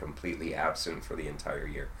has been completely absent for the entire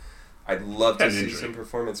year. I'd love to see some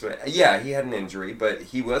performance. Yeah, he had an injury, but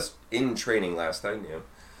he was in training last I knew.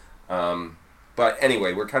 But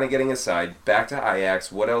anyway, we're kind of getting aside. Back to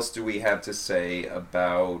Ajax. What else do we have to say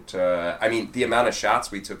about... the amount of shots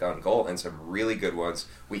we took on goal and some really good ones.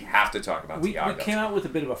 We have to talk about Thiago. We came out with a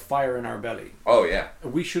bit of a fire in our belly. Oh, yeah.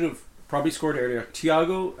 We should have probably scored earlier.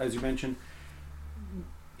 Thiago, as you mentioned...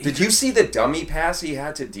 Did you see the dummy pass he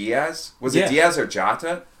had to Diaz? Was it Diaz or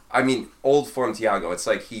Jota? I mean, old form Thiago. It's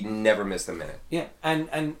like he never missed a minute. Yeah,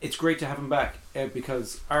 and it's great to have him back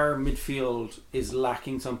because our midfield is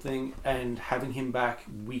lacking something, and having him back,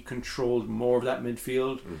 we controlled more of that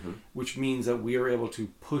midfield, which means that we are able to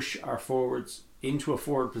push our forwards into a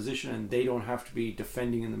forward position, and they don't have to be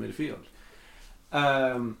defending in the midfield.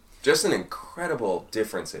 Just an incredible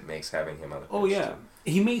difference it makes having him on the pitch. Oh, yeah.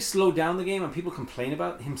 He may slow down the game, and people complain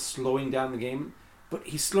about him slowing down the game, but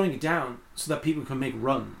he's slowing it down so that people can make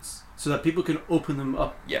runs, so that people can open them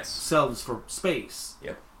up themselves for space.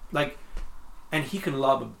 Yep. And he can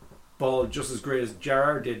lob a ball just as great as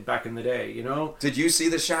Gerrard did back in the day, you know? Did you see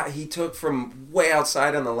the shot he took from way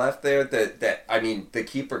outside on the left there? The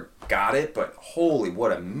keeper got it, but holy,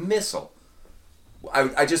 what a missile.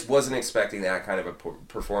 I just wasn't expecting that kind of a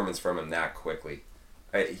performance from him that quickly.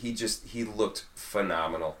 He looked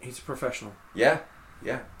phenomenal. He's a professional. Yeah.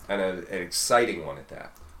 And an exciting one at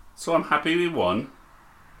that. So I'm happy we won.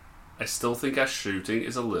 I still think our shooting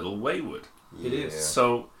is a little wayward. It is.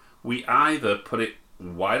 So we either put it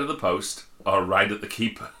wide of the post or right at the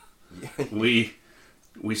keeper. We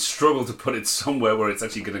struggle to put it somewhere where it's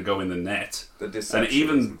actually going to go in the net. The deception. And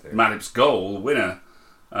even Matip's goal, winner.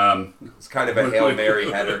 It's kind of a Hail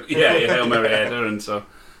Mary header. Yeah, a Hail Mary header. And so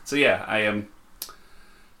yeah, I am.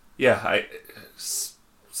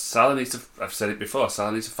 Salah needs to... I've said it before.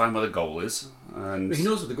 Salah needs to find where the goal is. And but he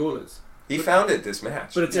knows what the goal is. He found it this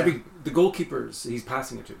match. But it's the goalkeepers he's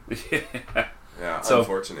passing it to. Yeah, so,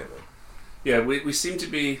 unfortunately. Yeah, we seem to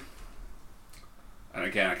be... And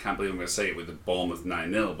again, I can't believe I'm going to say it with the Bournemouth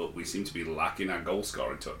 9-0, but we seem to be lacking our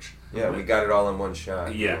goal-scoring touch. Yeah, we got it all in one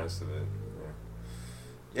shot. Yeah. Most of it.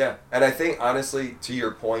 Yeah, and I think, honestly, to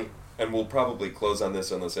your point, and we'll probably close on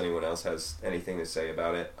this unless anyone else has anything to say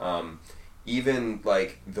about it, even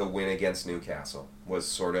the win against Newcastle was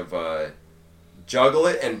sort of a juggle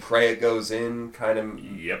it and pray it goes in kind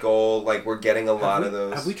of goal. We're getting a lot of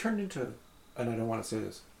those. Have we turned into, and I don't want to say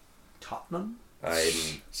this, Tottenham?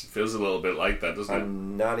 It feels a little bit like that, doesn't it?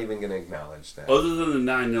 I'm not even going to acknowledge that. Other than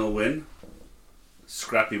the 9-0 win,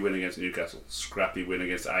 scrappy win against Newcastle, scrappy win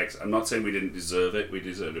against Ajax. I'm not saying we didn't deserve it. We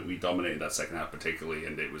deserved it. We dominated that second half particularly,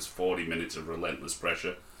 and it was 40 minutes of relentless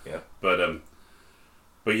pressure. Yeah.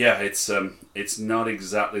 But yeah, it's not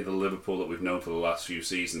exactly the Liverpool that we've known for the last few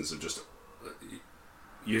seasons.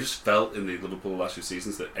 You just felt in the Liverpool last few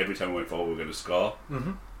seasons that every time we went forward we were going to score.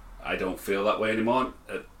 Mm-hmm. I don't feel that way anymore.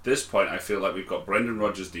 At this point, I feel like we've got Brendan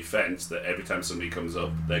Rodgers' defence that every time somebody comes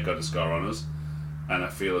up, they're going to score on us. And I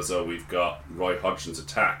feel as though we've got Roy Hodgson's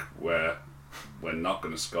attack where we're not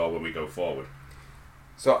going to score when we go forward.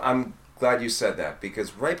 So I'm glad you said that,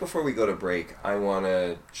 because right before we go to break, I want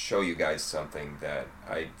to show you guys something that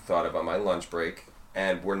I thought of on my lunch break.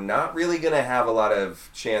 And we're not really going to have a lot of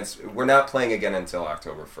chance. We're not playing again until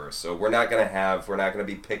October 1st. So we're not going to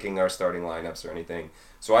be picking our starting lineups or anything.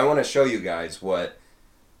 So I want to show you guys what,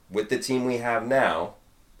 with the team we have now,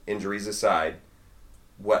 injuries aside,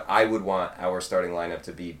 what I would want our starting lineup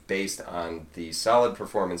to be based on the solid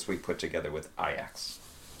performance we put together with Ajax.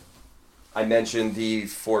 I mentioned the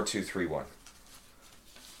 4-2-3-1.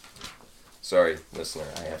 Sorry, listener,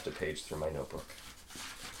 I have to page through my notebook.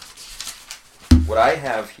 What I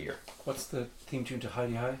have here... What's the theme tune to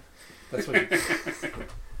Heidi High? That's what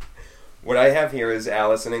What I have here is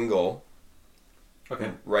Allison in goal.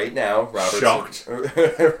 Okay. Right now, Robertson... Shocked.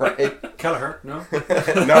 Right? Kelleher, no?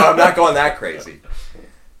 No, I'm not going that crazy.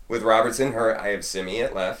 With Robertson hurt, I have Simi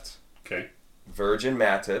at left. Okay. Virgin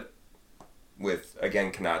Matip with,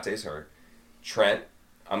 again, Konate's hurt. Trent.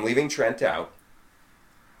 I'm leaving Trent out.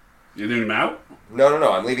 You're leaving him out?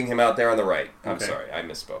 No. I'm leaving him out there on the right. I'm okay. sorry. I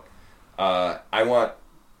misspoke. I want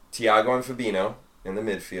Thiago and Fabinho in the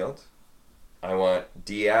midfield. I want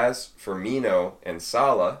Diaz, Firmino, and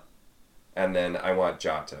Salah. And then I want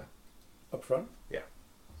Jota. Up front? Yeah.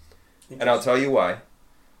 And I'll tell you why.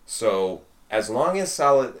 So, as long as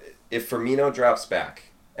Salah, if Firmino drops back,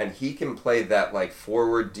 and he can play that like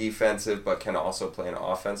forward defensive, but can also play an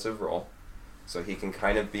offensive role, so he can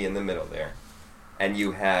kind of be in the middle there. And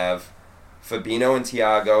you have Fabinho and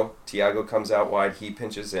Thiago. Thiago comes out wide, he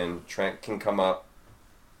pinches in. Trent can come up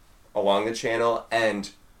along the channel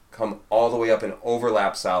and come all the way up and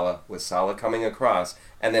overlap Salah, with Salah coming across,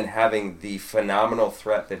 and then having the phenomenal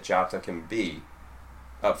threat that Jota can be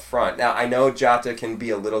up front. Now, I know Jota can be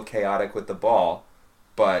a little chaotic with the ball,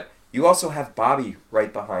 but you also have Bobby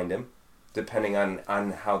right behind him, depending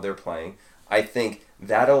on how they're playing. I think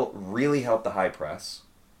that'll really help the high press,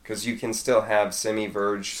 because you can still have Simi,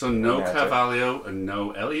 Verge. So no Carvalho and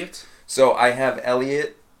no Elliott? So I have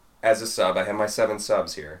Elliott as a sub. I have my 7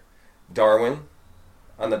 subs here. Darwin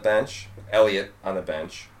on the bench, Elliott on the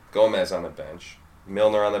bench, Gomez on the bench,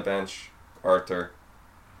 Milner on the bench, Arthur,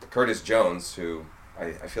 Curtis Jones, who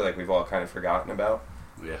I feel like we've all kind of forgotten about.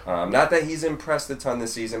 Yeah. Not that he's impressed a ton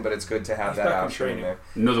this season, but it's good to have that option in there.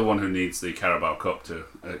 Another one who needs the Carabao Cup to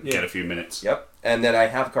get a few minutes. Yep. And then I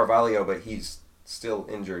have Carvalho, but he's still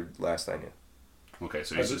injured last I knew. Okay,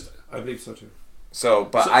 so I believe so too. So,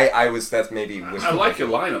 but I was, that's maybe... I like your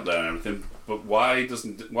lineup there and everything, but why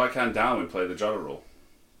can't Darwin play the Jota role?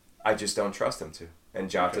 I just don't trust him to. And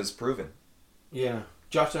Jota's proven. Yeah.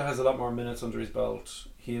 Jota has a lot more minutes under his belt.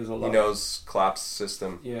 He knows Klopp's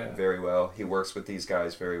system very well. He works with these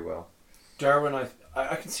guys very well. Darwin,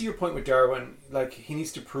 I can see your point with Darwin. Like, he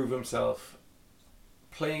needs to prove himself.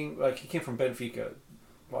 Playing, like, he came from Benfica.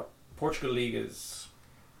 Portugal League is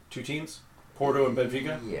 2 teams? Porto and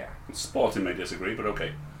Benfica? Yeah. Sporting may disagree, but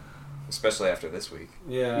okay. Especially after this week.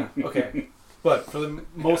 Yeah, okay. But for the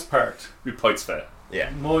most part... Your point's fair.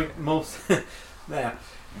 Yeah. Most... yeah.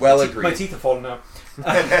 Well agreed. My teeth are falling out.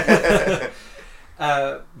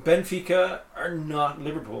 Benfica are not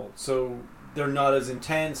Liverpool, so they're not as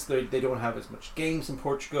intense. They don't have as much games in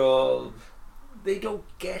Portugal. They don't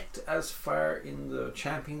get as far in the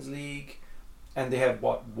Champions League, and they have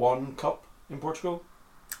 1 cup in Portugal.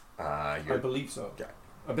 I believe so. Yeah.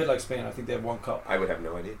 A bit like Spain, I think they have 1 cup. I would have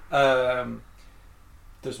no idea.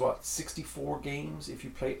 There's 64 games if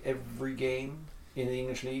you play every game in the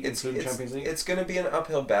English League, including Champions League. It's going to be an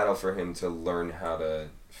uphill battle for him to learn how to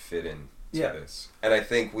fit in to this. And I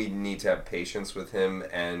think we need to have patience with him,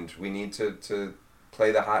 and we need to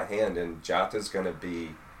play the hot hand, and Jota's going to be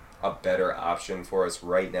a better option for us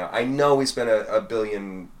right now. I know we spent $1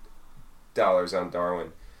 billion on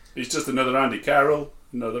Darwin. He's just another Andy Carroll.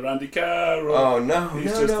 Another Andy Carroll. Oh, no.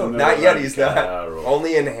 Not yet, he's not.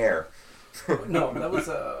 Only in hair. No, that was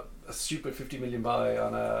a stupid 50 million buy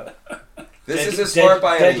on a... This is a smart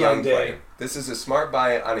buy on a young player. This is a smart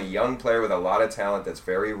buy on a young player with a lot of talent that's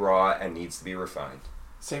very raw and needs to be refined.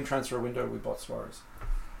 Same transfer window we bought Suarez.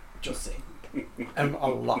 Just saying. And a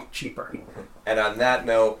lot cheaper. And on that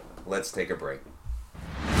note, let's take a break.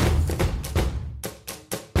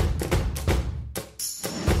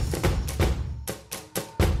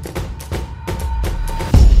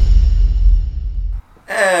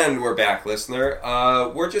 And we're back, listener.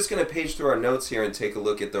 We're just going to page through our notes here and take a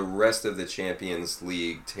look at the rest of the Champions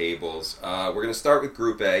League tables. We're going to start with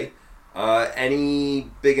Group A. Any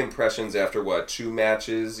big impressions after, 2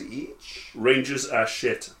 matches each? Rangers are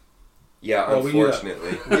shit. Yeah,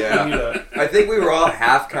 unfortunately. Yeah. I think we were all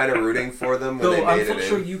half kind of rooting for them when they made it in. I'm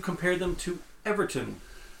sure you compared them to Everton.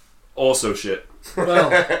 Also shit. Well,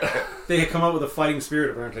 they had come out with a fighting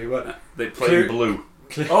spirit, apparently. What? They played blue.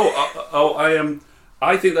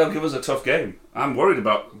 I think they'll give us a tough game. I'm worried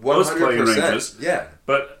about us playing Rangers. Yeah.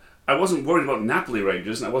 But I wasn't worried about Napoli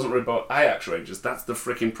Rangers, and I wasn't worried about Ajax Rangers. That's the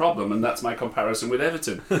freaking problem, and that's my comparison with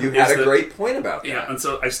Everton. You had a great point about that. Yeah, and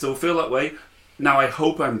so I still feel that way. Now, I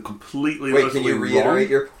hope I'm completely Wait, can you reiterate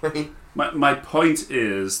your point? My point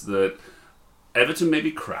is that Everton may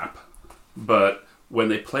be crap, but when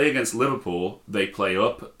they play against Liverpool, they play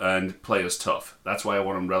up and play us tough. That's why I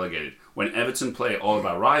want them relegated. When Everton play all of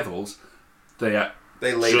our rivals, they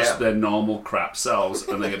lay just down their normal crap selves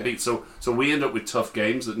and they get beat. So we end up with tough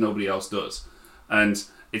games that nobody else does. And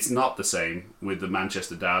it's not the same with the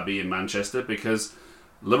Manchester derby in Manchester because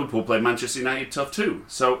Liverpool play Manchester United tough too.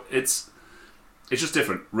 So it's just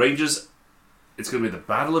different. Rangers, it's going to be the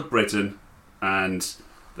Battle of Britain and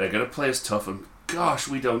they're going to play us tough and gosh,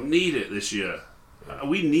 we don't need it this year.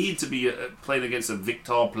 We need to be playing against a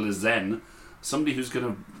Victor Plzen, somebody who's going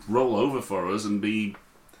to roll over for us and be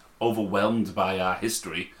overwhelmed by our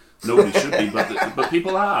history. Nobody should be, but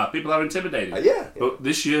people are. People are intimidated. Yeah. But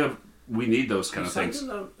this year, we need those kind of things. You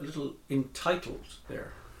sounded a little entitled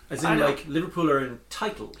there. As in, like, Liverpool are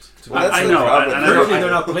entitled to be. Well, that's I the know, problem. and Currently,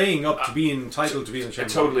 they're not playing up to being entitled to be in the I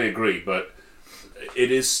Champions totally agree, but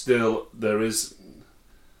it is still there is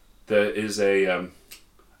a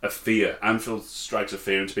fear. Anfield strikes a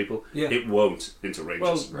fear into people. Yeah. It won't into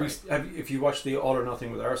Rangers. Well, if you watch the All or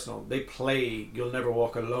Nothing with Arsenal, they play "You'll Never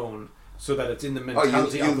Walk Alone" so that it's in the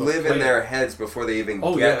mentality. You of the live player. in their heads before they even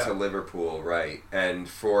get yeah. to Liverpool, right? And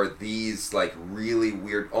for these like really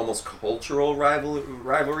weird, almost cultural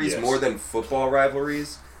rivalries, Yes. more than football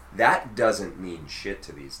rivalries, that doesn't mean shit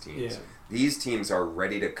to these teams. Yeah. These teams are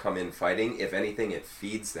ready to come in fighting. If anything, it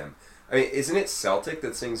feeds them. I mean, isn't it Celtic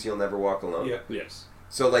that sings "You'll Never Walk Alone"? Yeah. Yes.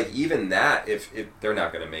 So like even that, if they're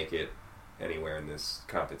not going to make it anywhere in this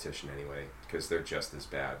competition anyway, because they're just as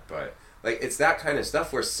bad, but. Like, it's that kind of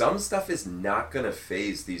stuff where some stuff is not going to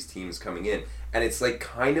phase these teams coming in. And it's, like,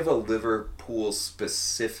 kind of a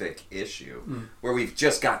Liverpool-specific issue where we've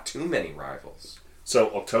just got too many rivals.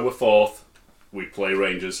 So, October 4th, we play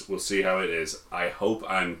Rangers. We'll see how it is. I hope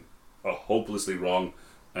I'm hopelessly wrong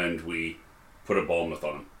and we put a Bournemouth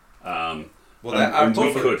on them. Well,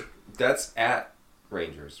 we could. That's at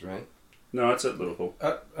Rangers, right? No, it's at Liverpool.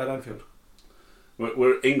 At Anfield.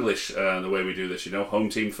 We're English the way we do this, you know. Home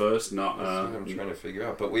team first, not... That's what I'm trying to figure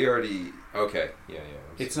out. But we already... Okay, yeah.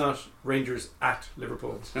 It's not Rangers at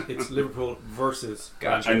Liverpool. It's Liverpool versus.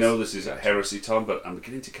 Gotcha. I know this is a heresy, Tom, but I'm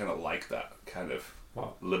beginning to kind of like that kind of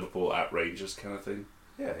What? Liverpool at Rangers kind of thing.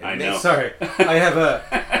 Yeah, I know. Sorry, I have a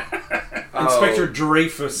Inspector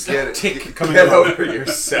Dreyfus tick coming over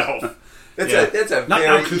yourself. That's a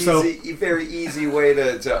Not very easy way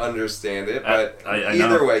to understand it. But I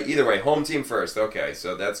either way, home team first. Okay,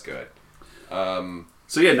 so that's good.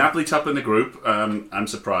 So yeah, Napoli top in the group. I'm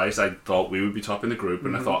surprised. I thought we would be top in the group,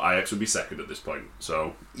 and I thought Ajax would be second at this point.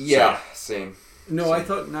 So same. No, I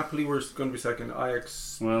thought Napoli were going to be second.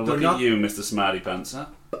 Ajax. Well, they're look not, at you, Mr. Smarty Pants, huh?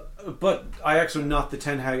 But Ajax are not the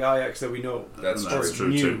Ten Hag Ajax that we know. That's true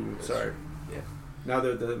New, too. Sorry. Yeah. Now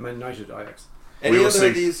they're the Man United Ajax. Any We will other see.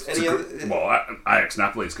 of these? Ajax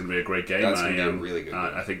Napoli is going to be a great game. That's going to be a really good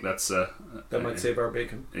game. I think that's That might save our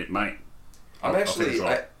bacon. It might. I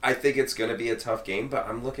think it's going to be a tough game, but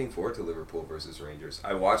I'm looking forward to Liverpool versus Rangers.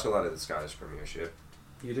 I watch a lot of the Scottish Premiership.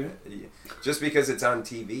 You do? Just because it's on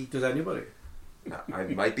TV. Does anybody? I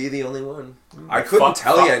might be the only one. I couldn't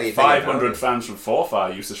tell you anything. 500 fans from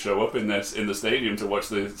Forfar used to show up in the stadium to watch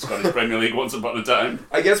the Scottish Premier League once upon a time.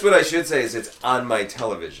 I guess what I should say is it's on my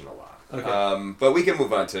television a lot. Okay. But we can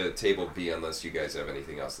move on to Table B unless you guys have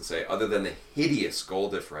anything else to say, other than the hideous goal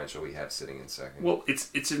differential we have sitting in second. Well,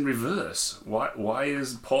 it's in reverse. Why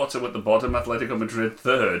is Porto at the bottom, Atletico Madrid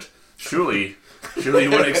third? Surely you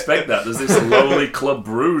wouldn't expect that. There's this lowly Club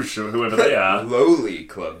Bruges, or whoever they are. Lowly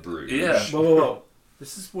Club Bruges. Yeah. Whoa.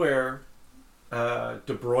 This is where De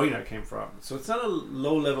Bruyne came from. So it's not a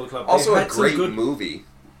low-level club. Also They've a had some great good... movie.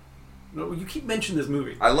 No, you keep mentioning this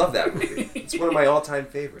movie. I love that movie. It's one of my all-time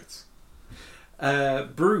favorites.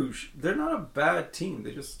 Bruges, they're not a bad team.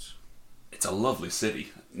 They just... It's a lovely city.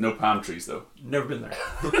 No palm trees, though. Never been there.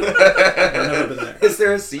 Never been there. Is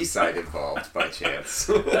there a seaside involved, by chance?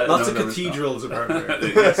 Lots of cathedrals about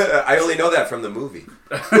there. I only know that from the movie.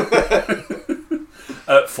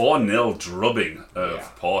 4-0 drubbing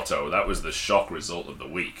of Porto. That was the shock result of the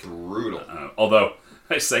week. Brutal. Although,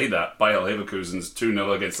 I say that, Bayer Leverkusen's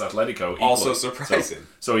 2-0 against Atletico. Also surprising.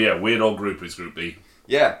 So yeah, weird old group is Group B.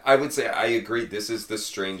 Yeah, I would say I agree. This is the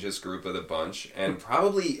strangest group of the bunch, and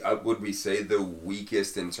probably, would we say, the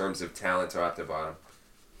weakest in terms of talent top to bottom.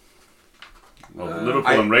 Well,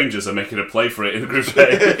 Liverpool and Rangers are making a play for it in Group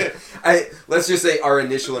A. Let's just say our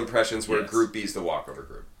initial impressions were Yes. Group B's the walkover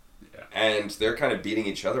group. Yeah. And they're kind of beating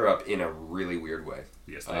each other up in a really weird way.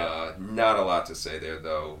 Yes, they are. Not a lot to say there,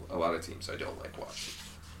 though. A lot of teams I don't like watching.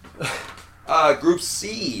 Group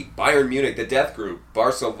C, Bayern Munich, the death group.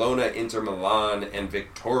 Barcelona, Inter Milan, and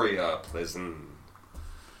Victoria Plzen.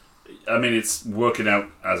 I mean, it's working out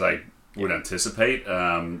as I would anticipate.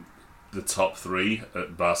 The top three,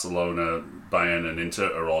 Barcelona, Bayern, and Inter,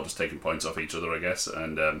 are all just taking points off each other, I guess.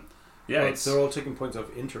 And They're all taking points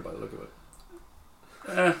off Inter by the look of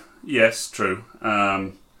it. Yes, true.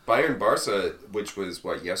 Bayern Barca, which was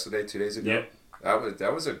yesterday, 2 days ago. Yep.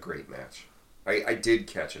 That was a great match. I did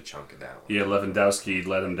catch a chunk of that one. Yeah, Lewandowski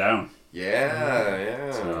let him down.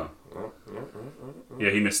 Yeah. So, yeah,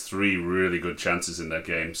 he missed 3 really good chances in that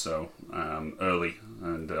game. So early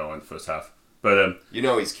and in the first half. But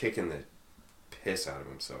he's kicking the piss out of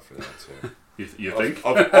himself for that too. you think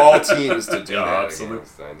of all teams to do that absolutely.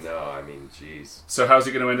 against? I know. I mean, jeez. So how's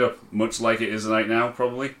it going to end up? Much like it is right now,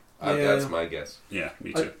 probably. That's my guess. Yeah,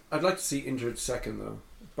 me too. I'd like to see Inter second though.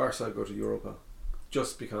 Barca go to Europa.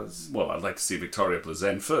 just because. Well, I'd like to see Victoria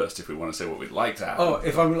Plzen first if we want to say what we'd like to have. Oh,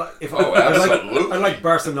 if I'm like, absolutely. I like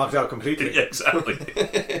Barca knocked out completely. Yeah,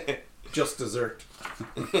 exactly. Just dessert.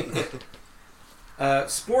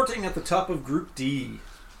 Sporting at the top of Group D.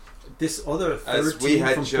 This other third team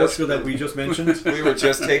from Portugal that we just mentioned. We were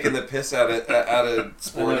just taking the piss out of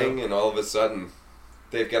Sporting, and all of a sudden,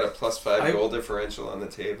 they've got a +5 goal differential on the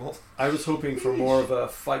table. I was hoping for more of a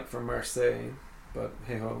fight for Marseille, but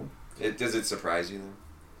hey ho. Does it surprise you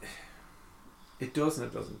then? It does and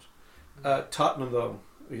it doesn't. Tottenham though,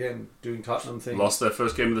 again doing Tottenham things. Lost their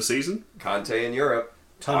first game of the season. Conte in Europe,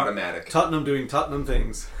 automatic. Tottenham doing Tottenham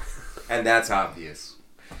things, and that's obvious.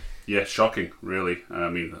 Yeah, shocking, really. I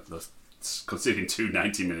mean, conceding 2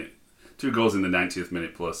 goals in the 90th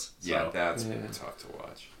minute plus. So. Yeah, that's tough to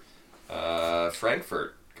watch.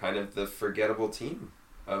 Frankfurt, kind of the forgettable team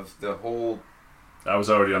of the whole. I was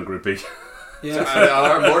already on Group B.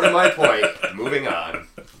 Yeah, more to my point. Moving on.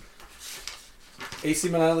 AC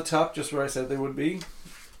Milan at the top, just where I said they would be.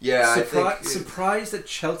 Yeah, surprised that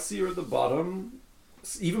Chelsea are at the bottom.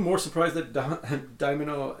 Even more surprised that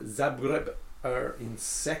Dynamo Zagreb are in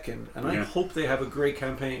second, and I hope they have a great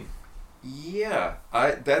campaign. Yeah,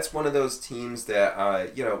 that's one of those teams that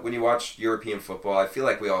when you watch European football, I feel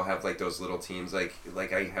like we all have like those little teams.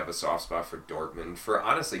 Like I have a soft spot for Dortmund for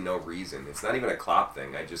honestly no reason. It's not even a Klopp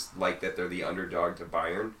thing. I just like that they're the underdog to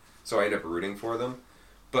Bayern, so I end up rooting for them.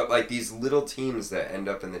 But like these little teams that end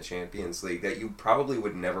up in the Champions League that you probably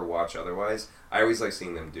would never watch otherwise, I always like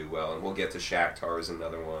seeing them do well. And we'll get to Shakhtar as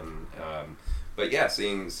another one. But yeah,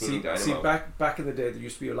 seeing Dynamo. See, back in the day, there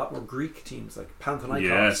used to be a lot more Greek teams like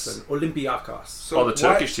Panathinaikos and Olympiakos. So the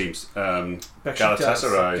Turkish teams,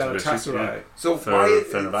 Galatasaray. So why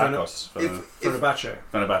Fenerbahce,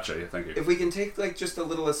 thank you. If we can take like just a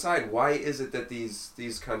little aside, why is it that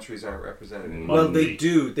these countries aren't represented anymore? Well, they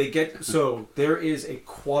do. They get so there is a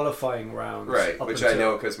qualifying round, right? Which I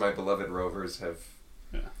know because my beloved Rovers have.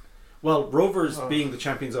 Yeah. Well, Rovers being the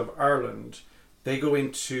champions of Ireland. They go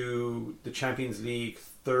into the Champions League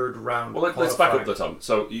third round. Well, let's back up the Tom.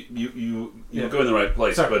 So you go in the right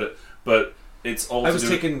place, but it's all to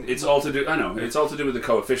do. It's all to do. I know it's all to do with the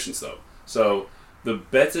coefficients, though. So the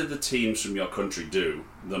better the teams from your country do,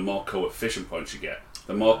 the more coefficient points you get.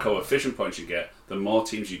 The more coefficient points you get, the more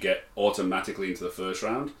teams you get automatically into the first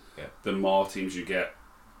round. Yeah. The more teams you get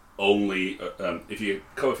only if your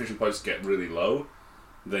coefficient points get really low.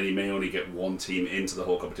 Then you may only get one team into the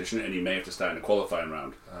whole competition, and you may have to start in a qualifying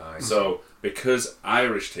round. So, because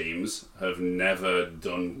Irish teams have never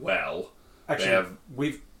done well, actually,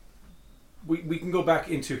 we can go back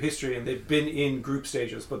into history, and they've been in group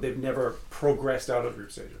stages, but they've never progressed out of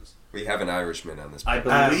group stages. We have an Irishman on this. I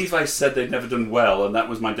believe I said they'd never done well, and that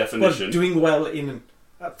was my definition. Well, doing well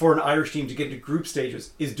for an Irish team to get into group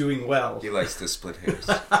stages is doing well. He likes to split hairs.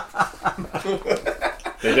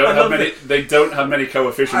 They don't have many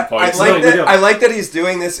coefficient points. I like that he's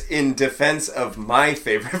doing this in defense of my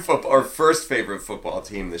favorite first favorite football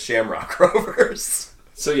team, the Shamrock Rovers.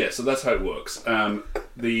 So that's how it works.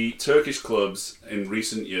 The Turkish clubs in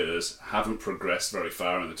recent years haven't progressed very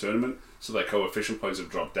far in the tournament, so their coefficient points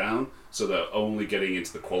have dropped down. So they're only getting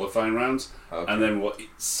into the qualifying rounds, and then what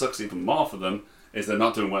sucks even more for them is they're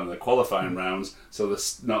not doing well in the qualifying rounds, so they're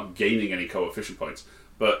not gaining any coefficient points.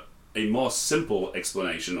 But a more simple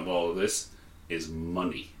explanation of all of this is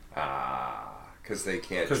money. Because they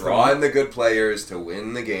can't draw in the good players to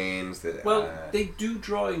win the games. They do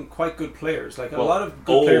draw in quite good players. Like a lot of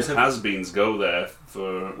good players has-beens go there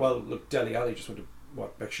for... Well, look, Dele Alli just went to,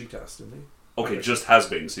 Besiktas, didn't he? Okay, just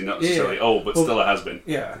has-beens. He's not necessarily but still a has-been.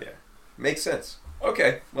 Yeah. Makes sense.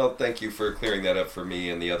 Okay, well, thank you for clearing that up for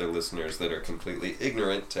me and the other listeners that are completely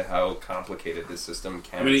ignorant to how complicated this system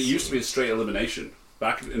can be. I mean, it used to be a straight elimination.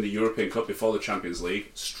 Back in the European Cup before the Champions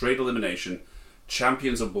League, straight elimination.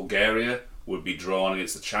 Champions of Bulgaria would be drawn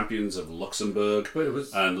against the champions of Luxembourg,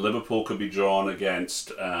 and Liverpool could be drawn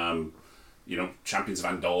against, champions of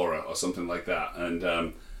Andorra or something like that.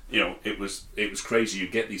 And it was crazy. You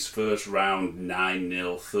get these first round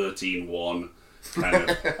 9-0, 13-1 kind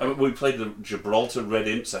of. We played the Gibraltar Red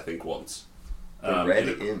Imps, I think, once. The Red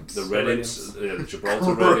Imps. The Red Imps. The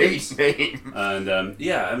Gibraltar Red Imps. Name. And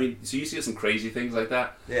so you see some crazy things like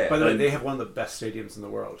that. Yeah. By the way, they have one of the best stadiums in the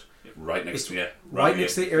world. Right next to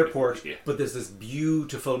the airport, but there's this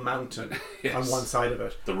beautiful mountain on one side of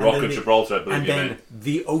it. The Rock of Gibraltar, I believe. And then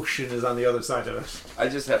the ocean is on the other side of it. I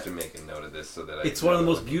just have to make a note of this so that it's one of the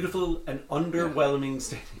most beautiful and underwhelming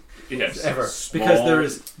stadiums ever. Small. Because there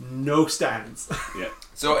is no stands. Yeah.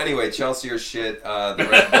 So anyway, Chelsea are shit. The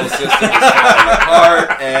Red Bull system is falling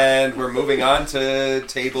apart, and we're moving on to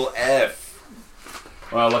Table F.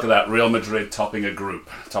 Well, look at that. Real Madrid topping a group,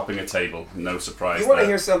 topping a table. No surprise. You want to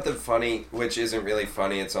there. hear something funny, which isn't really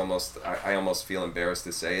funny. It's almost, I almost feel embarrassed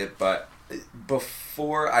to say it, but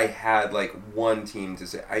before I had like one team to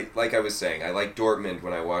say, like I was saying, I like Dortmund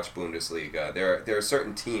when I watch Bundesliga. There are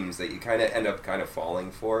certain teams that you kind of end up kind of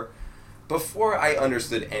falling for. Before I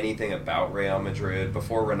understood anything about Real Madrid,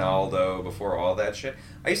 before Ronaldo, before all that shit,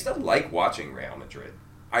 I used to like watching Real Madrid.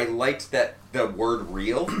 I liked that the word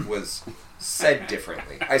real was said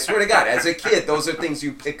differently. I swear to God, as a kid, those are things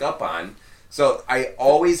you pick up on. So I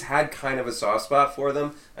always had kind of a soft spot for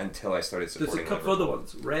them until I started supporting There's a couple Liverpool. other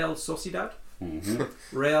ones. Real Sociedad.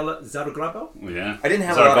 Mm-hmm. Real Zaragoza. Yeah. I didn't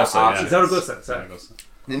have a lot of options. Zaragoza, sorry.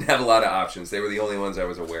 Didn't have a lot of options. They were the only ones I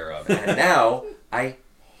was aware of. And now, I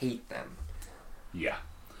hate them. Yeah.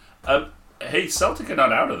 Hey, Celtic are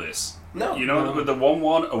not out of this. No. You know, with the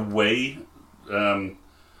 1-1 away To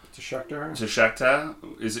Shakhtar. to Shakhtar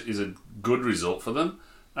is a good result for them.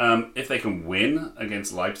 If they can win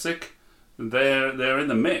against Leipzig, they're in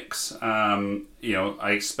the mix. You know,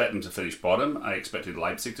 I expect them to finish bottom. I expected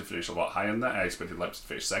Leipzig to finish a lot higher than that. I expected Leipzig to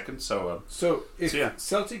finish second. So if yeah.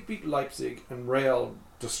 Celtic beat Leipzig and Real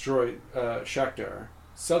destroy Shakhtar,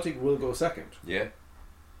 Celtic will go second. Yeah.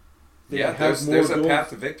 They Yeah, have there's a more path goals.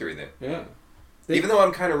 to victory there. Yeah. Even though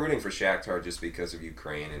I'm kind of rooting for Shakhtar just because of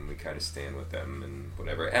Ukraine and we kind of stand with them and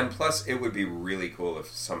whatever. And plus, it would be really cool if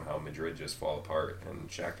somehow Madrid just fall apart and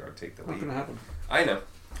Shakhtar take the Not lead. going to happen. I know.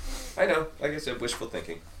 Like I said, wishful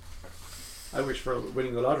thinking. I wish for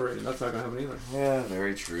winning the lottery, and that's not going to happen either. Yeah,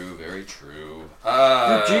 very true, very true.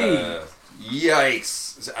 Gee.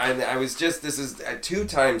 Yikes. I was just, this is 2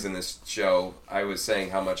 times in this show, I was saying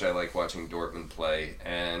how much I like watching Dortmund play,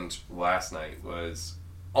 and last night was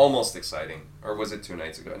almost exciting. Or was it 2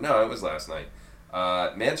 nights ago? No, it was last night.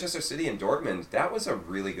 Manchester City and Dortmund, that was a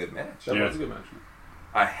really good match. That was a good match.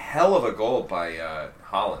 A hell of a goal by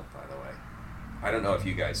Haaland, by the way. I don't know if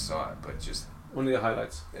you guys saw it, but just... Only the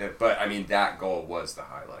highlights. But, I mean, that goal was the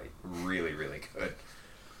highlight. Really, really good.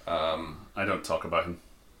 I don't talk about him.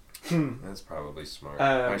 That's probably smart.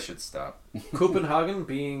 Um, I should stop. Copenhagen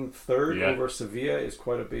being third Yeah. over Sevilla is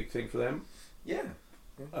quite a big thing for them. Yeah.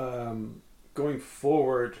 Going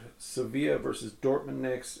forward, Sevilla versus Dortmund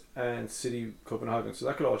next, and City Copenhagen. So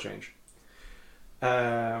that could all change.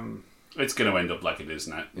 It's going to end up like it is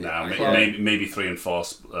now. Yeah. Maybe 3 and 4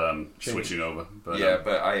 switching over. But,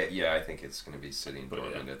 I think it's going to be City and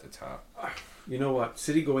Dortmund at the top. You know what?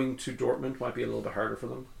 City going to Dortmund might be a little bit harder for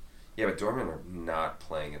them. Yeah, but Dortmund are not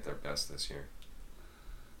playing at their best this year.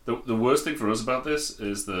 The worst thing for us about this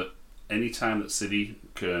is that any time that City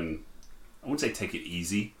can, I wouldn't say take it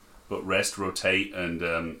easy, but rest, rotate,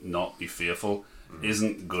 and not be fearful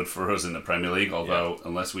isn't good for us in the Premier League. Although,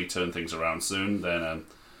 unless we turn things around soon, then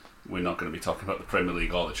we're not going to be talking about the Premier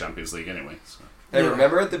League or the Champions League anyway. So. Hey,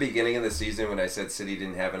 remember at the beginning of the season when I said City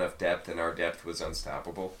didn't have enough depth and our depth was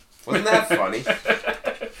unstoppable? Wasn't that funny?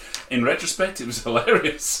 In retrospect, it was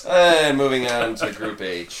hilarious. And moving on to Group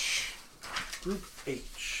H. Group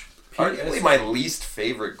H. Arguably my least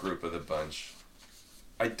favorite group of the bunch.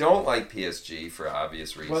 I don't like PSG for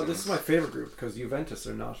obvious reasons. Well, this is my favorite group because Juventus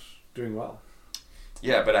are not doing well.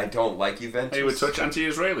 Yeah, but I don't like Juventus. Hey, we touch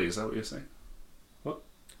anti-Israeli, is that what you're saying?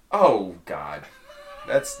 Oh, God.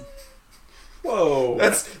 That's Whoa.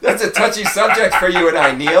 a touchy subject for you and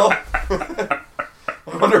I, Neil.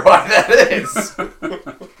 I wonder why that is.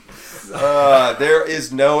 There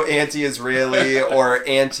is no anti-Israeli or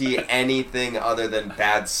anti-anything other than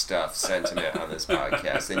bad stuff sentiment on this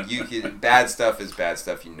podcast. And bad stuff is bad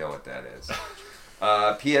stuff. You know what that is.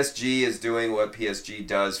 PSG is doing what PSG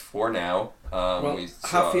does for now.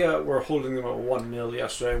 Hafia were holding them at 1-0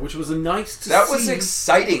 yesterday, which was nice to see. That was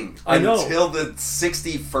exciting I know. until the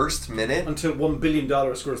 61st minute. Until $1 billion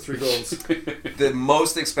scores 3 goals. The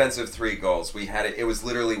most expensive 3 goals. We had it. It was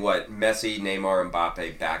literally Messi, Neymar,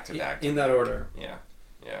 Mbappe back to back. In that order. Yeah.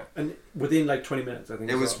 And within like 20 minutes, I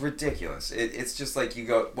think. It was ridiculous. It's just like you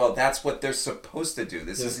go, well, that's what they're supposed to do.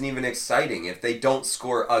 This isn't even exciting. If they don't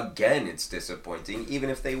score again, it's disappointing, even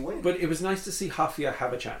if they win. But it was nice to see Hafia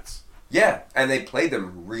have a chance. Yeah, and they played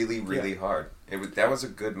them really, really hard. That was a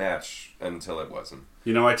good match until it wasn't.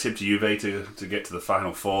 You know, I tipped Juve to get to the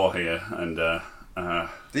Final Four here, and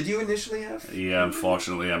did you initially have? Yeah,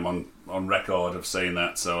 unfortunately, I'm on record of saying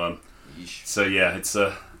that. So yeah, it's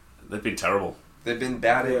they've been terrible. They've been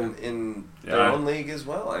bad in their own league as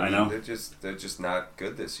well. I mean, know. They're just not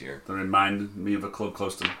good this year. They remind me of a club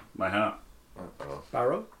close to my heart. Uh-oh.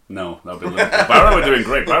 Barrow? No, that'll be Liverpool. Barrow are doing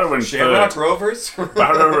great. Barrow are in Shamrock third. Rovers?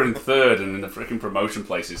 Barrow are in third, and in the freaking promotion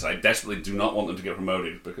places. I desperately do not want them to get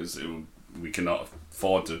promoted because we cannot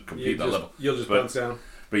afford to compete that level. You'll just bounce down.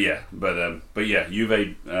 But yeah,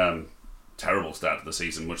 Juve, terrible start to the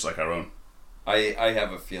season, much like our own. I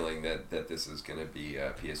have a feeling that this is going to be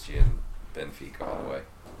PSG and Benfica all the way.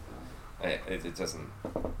 It doesn't...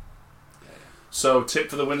 So, tip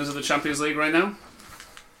for the winners of the Champions League right now?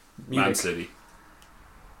 Munich. Man City.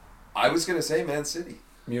 I was going to say Man City.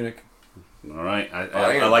 Munich. All right.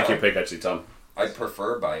 I like your pick, actually, Tom. I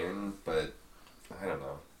prefer Bayern, but I don't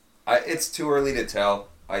know. It's too early to tell.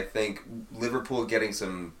 I think Liverpool getting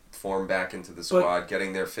some form back into the squad,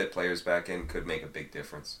 getting their fit players back in could make a big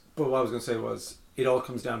difference. But what I was going to say was, it all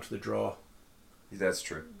comes down to the draw. That's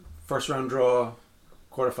true. First round draw,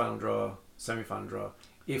 quarterfinal draw, semi-final draw.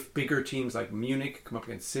 If bigger teams like Munich come up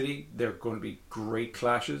against City, they're going to be great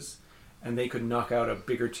clashes, and they could knock out a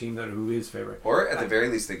bigger team who is favourite. Or at the very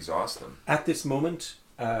least exhaust them. At this moment,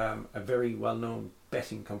 a very well-known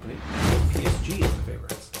betting company, PSG is the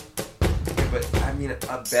favourites. Yeah, but I mean,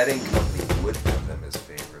 a betting company would have them as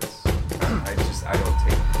favorites. I don't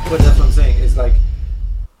take. But that's what I'm saying. Is like,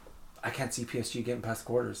 I can't see PSG getting past the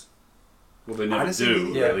quarters. Well, they never Honestly,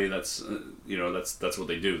 do. yeah. Really, that's that's what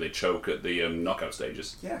they do. They choke at the knockout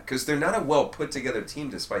stages. Yeah, because they're not a well put together team,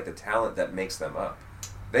 despite the talent that makes them up.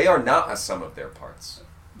 They are not a sum of their parts.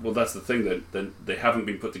 Well, that's the thing, that they haven't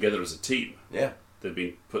been put together as a team. Yeah, They've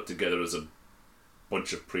been put together as a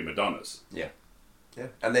bunch of prima donnas. yeah,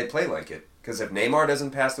 and they play like it. Because if Neymar doesn't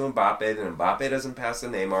pass to Mbappe, then Mbappe doesn't pass to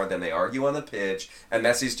Neymar, then they argue on the pitch, and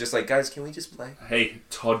Messi's just like, guys, can we just play? Hey,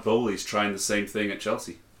 Todd Bowley's trying the same thing at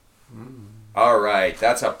Chelsea. All right,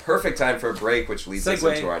 that's a perfect time for a break, which leads us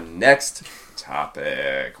Segue. into our next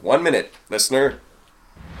topic. 1 minute, listener.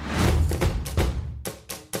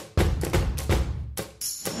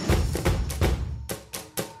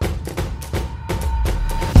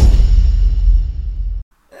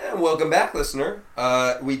 And welcome back, listener.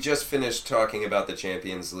 We just finished talking about the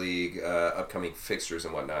Champions League, upcoming fixtures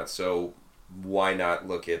and whatnot, so why not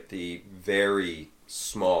look at the very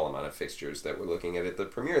small amount of fixtures that we're looking at the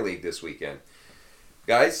Premier League this weekend.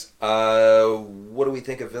 Guys, what do we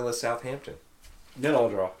think of Villa Southampton? 0-0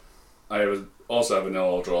 draw. I also have a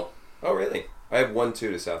 0-0 draw. Oh, really? I have 1-2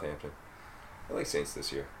 to Southampton. I like Saints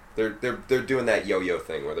this year. They're doing that yo-yo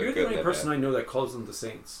thing where they're You're good the only and person bad. I know that calls them the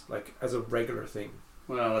Saints, like as a regular thing.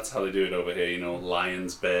 Well, that's how they do it over here.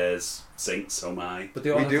 Lions, Bears, Saints, oh my. But they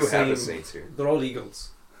all We have do the have the same- Saints here. They're all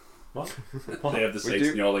Eagles. What? They have the We Saints,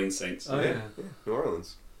 do. New Orleans Saints. Oh, yeah. New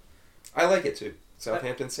Orleans. I like it too.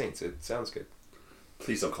 Southampton Saints. It sounds good.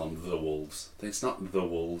 Please don't call them the Wolves. It's not the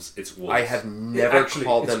Wolves, it's Wolves. I have never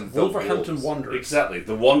called it's them the Wolverhampton Wolves. Wanderers. Exactly.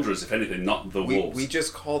 The Wanderers, if anything, not the Wolves. We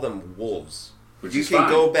just call them Wolves. Which You is can fine.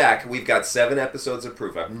 go back. We've got 7 episodes of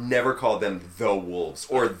proof. I've never called them the Wolves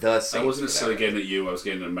or the Saints. I wasn't for necessarily that getting at you. I was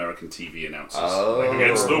getting at American TV announcers. Oh. Like,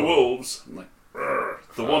 against the Wolves. I'm like, "Brr,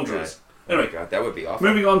 the Wanderers. Okay. Oh my Anyway, God, that would be awful.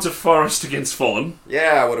 moving on to Forest against Fulham.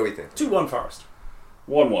 Yeah, what do we think? 2-1 Forest.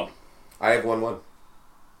 1-1. I have 1-1.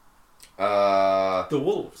 The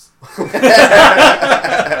Wolves.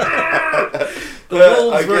 The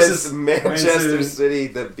Wolves against versus Manchester Man City. City,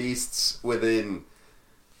 the beasts within.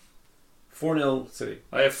 4-0 City.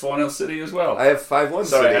 I have 4-0 City as well. I have 5-1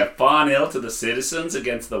 Sorry, I City. have 4-0 to the Citizens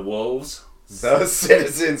against the Wolves. The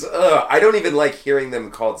Citizens. I don't even like hearing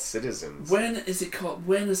them called Citizens. When is it called?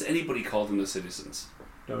 When has anybody called them the Citizens?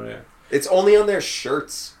 Don't know. It's only on their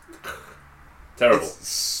shirts. Terrible. It's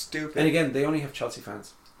stupid. And again, they only have Chelsea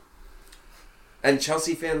fans. And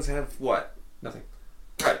Chelsea fans have what? Nothing.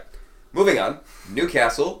 Right. Moving on.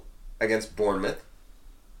 Newcastle against Bournemouth.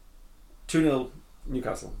 2-0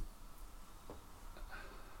 Newcastle.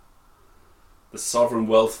 The Sovereign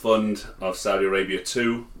Wealth Fund of Saudi Arabia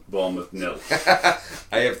 2, Bournemouth 0.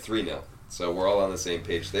 I have 3-0. So we're all on the same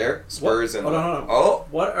page there. Spurs and... Hold on. Oh!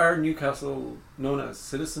 What are Newcastle known as?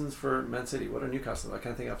 Citizens for Man City. What are Newcastle? I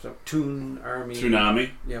can't think of it. Toon Army.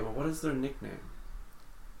 Tsunami. Yeah, but what is their nickname?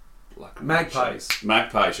 Black Magpies.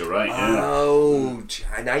 Magpies, you're right, yeah. Oh,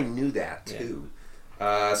 and I knew that too.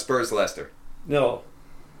 Spurs Leicester. No.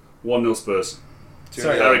 1-0 Spurs.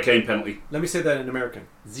 Sorry. Harry Kane penalty. Let me say that in American.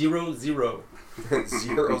 0-0.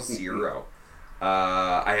 0-0.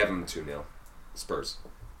 I have them 2-0. Spurs.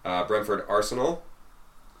 Brentford Arsenal.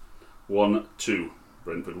 1-2.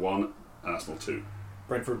 Brentford 1, Arsenal 2.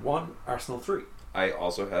 Brentford 1, Arsenal 3. I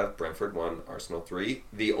also have Brentford 1, Arsenal 3.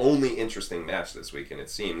 The only interesting match this weekend, it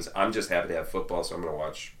seems. I'm just happy to have football, so I'm going to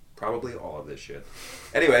watch probably all of this shit.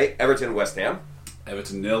 Anyway, Everton West Ham.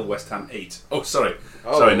 Everton 0, West Ham 8. Oh, sorry.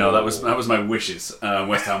 Oh. Sorry, no, that was my wishes.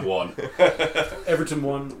 West Ham 1. Everton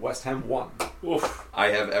 1, West Ham 1. Oof. I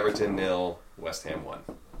have Everton 0, West Ham 1.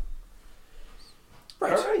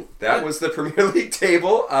 Right. All right. That was the Premier League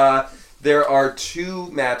table. There are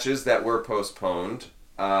 2 matches that were postponed.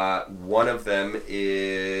 One of them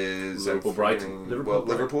is Liverpool-Brighton.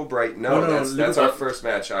 Liverpool-Brighton. No, that's our first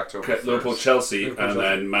match, October 1st. Liverpool-Chelsea, and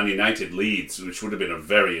then Man United-Leeds, which would have been a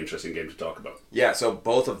very interesting game to talk about. Yeah, so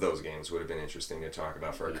both of those games would have been interesting to talk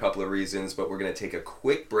about for a couple of reasons, but we're going to take a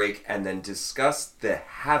quick break and then discuss the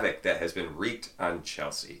havoc that has been wreaked on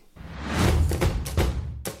Chelsea.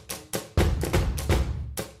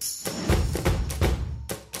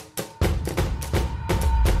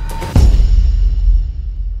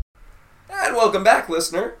 Welcome back,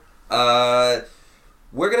 listener. We're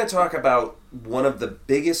going to talk about one of the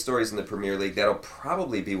biggest stories in the Premier League. That'll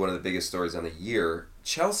probably be one of the biggest stories on the year.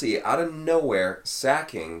 Chelsea, out of nowhere,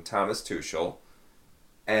 sacking Thomas Tuchel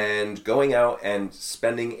and going out and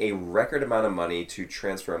spending a record amount of money to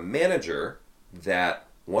transfer a manager that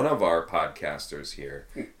one of our podcasters here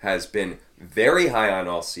has been very high on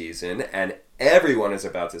all season, and everyone is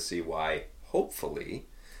about to see why, hopefully.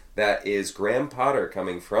 That is Graham Potter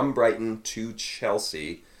coming from Brighton to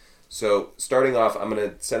Chelsea. So, starting off, I'm going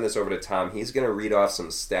to send this over to Tom. He's going to read off some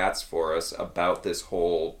stats for us about this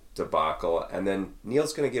whole debacle, and then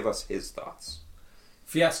Neil's going to give us his thoughts.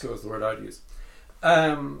 Fiasco is the word I'd use.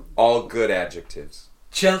 All good adjectives.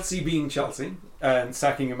 Chelsea being Chelsea and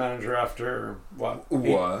sacking a manager after, what?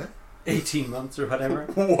 18 months or whatever.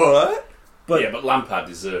 What? But Lampard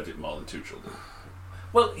deserved it more than Tuchel did.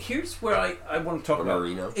 Well, here's where I want to talk about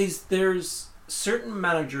is there's certain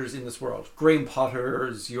managers in this world, Graham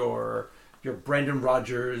Potters, your Brendan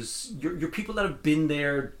Rodgers, your people that have been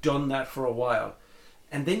there, done that for a while.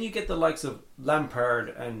 And then you get the likes of Lampard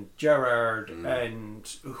and Gerrard and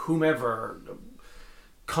whomever,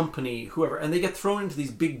 Company, whoever, and they get thrown into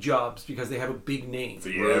these big jobs because they have a big name.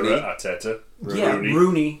 Vieira, Arteta,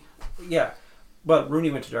 Rooney. Yeah. Well,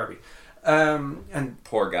 Rooney went to Derby. And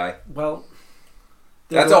poor guy. Well...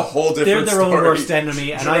 That's a whole different story. They're their own worst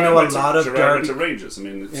enemy, and I know a lot of Derby... to Rangers, I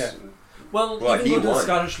mean... It's, Well, even though the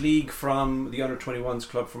Scottish League from the Under-21s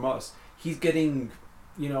club from us, he's getting,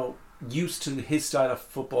 used to his style of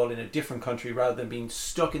football in a different country rather than being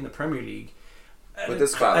stuck in the Premier League at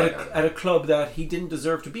a club that he didn't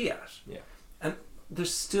deserve to be at. Yeah. And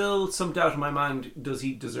there's still some doubt in my mind, does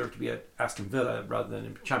he deserve to be at Aston Villa rather than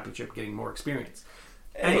in the Championship getting more experience?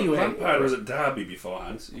 Anyway... Lampard was at Derby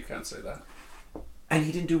beforehand, so you can't say that. And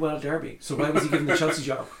he didn't do well at Derby, so why was he given the Chelsea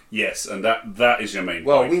job? Yes, and that is your main point.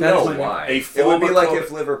 Well, we know why. It would be like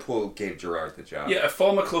if Liverpool gave Gerrard the job. Yeah, a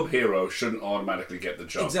former club hero shouldn't automatically get the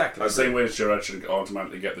job. Exactly. The same way as Gerrard shouldn't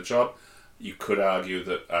automatically get the job, you could argue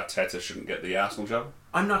that Arteta shouldn't get the Arsenal job.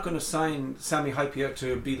 I'm not going to sign Sami Hyypiä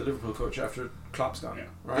to be the Liverpool coach after Klopp's gone,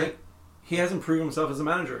 right? He hasn't proven himself as a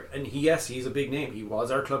manager, and he's a big name. He was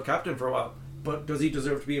our club captain for a while, but does he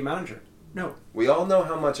deserve to be a manager? No. We all know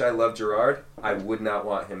how much I love Gerrard. I would not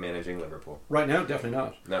want him managing Liverpool. Right now, definitely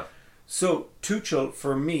not. No. So, Tuchel,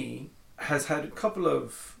 for me, has had a couple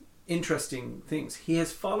of interesting things. He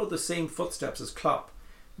has followed the same footsteps as Klopp.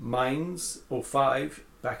 Mainz, 05,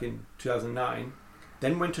 back in 2009.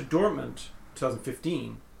 Then went to Dortmund,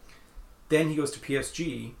 2015. Then he goes to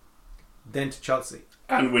PSG. Then to Chelsea.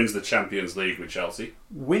 And wins the Champions League with Chelsea.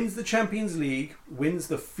 Wins the Champions League, wins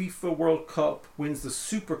the FIFA World Cup, wins the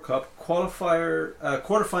Super Cup,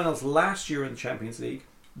 quarterfinals last year in the Champions League,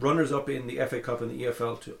 runners-up in the FA Cup and the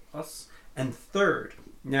EFL to us, and third.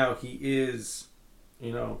 Now, he is,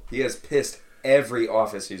 He has pissed every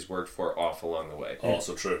office he's worked for off along the way.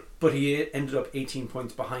 Also true. But he ended up 18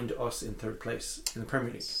 points behind us in third place in the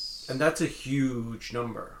Premier League. And that's a huge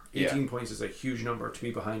number. 18 points is a huge number to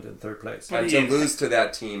be behind in third place. And to lose to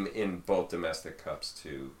that team in both domestic cups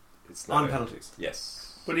too. It's not penalties.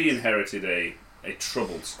 Yes. But he inherited a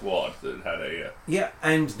troubled squad that had a... Yeah,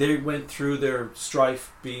 and they went through their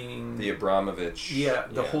strife being... The Abramovich. Yeah,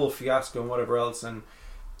 the whole fiasco and whatever else, and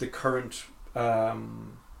the current...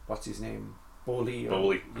 what's his name? Bowley.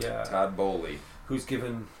 Yeah. Todd Bowley. Who's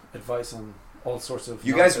given advice on all sorts of...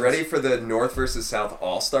 You guys ready for the North versus South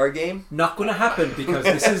All-Star game? Not going to happen because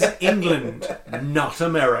this is England, not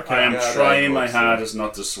America. I am trying my hardest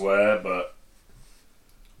not to swear, but...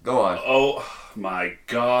 Go on. Oh my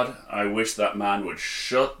God, I wish that man would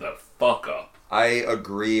shut the fuck up. I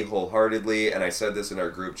agree wholeheartedly, and I said this in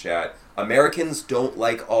our group chat. Americans don't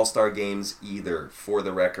like All-Star games either, for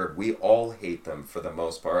the record. We all hate them for the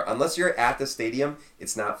most part. Unless you're at the stadium,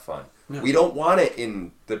 it's not fun. No. We don't want it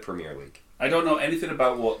in the Premier League. I don't know anything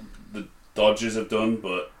about what the Dodgers have done,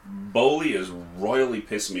 but Bowley has royally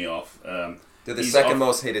pissed me off. They're the second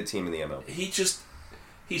most hated team in the MLB.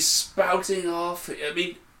 He's spouting off. I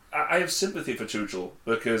mean, I have sympathy for Tuchel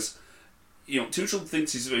because Tuchel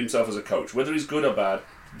thinks he's himself as a coach. Whether he's good or bad,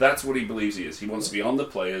 that's what he believes he is. He wants to be on the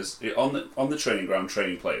players, on the training ground,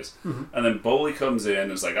 training players. Mm-hmm. And then Bowley comes in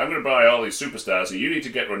and is like, I'm going to buy all these superstars, and you need to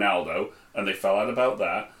get Ronaldo. And they fell out about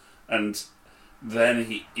that. And then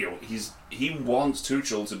he wants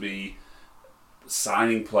Tuchel to be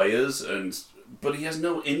signing players, but he has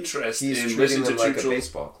no interest in listening to like Tuchel. A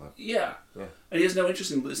baseball club. Yeah, and he has no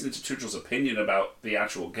interest in listening to Tuchel's opinion about the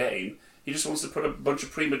actual game. He just wants to put a bunch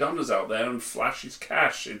of prima donnas out there and flash his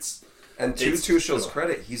cash. And to Tuchel's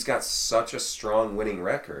credit, he's got such a strong winning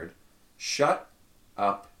record. Shut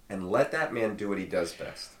up and let that man do what he does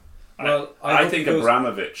best. Well, I think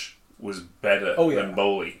Abramovich was better than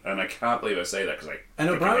Bowley, and I can't believe I say that because And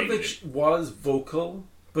Abramovich was vocal,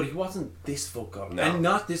 but he wasn't this vocal, and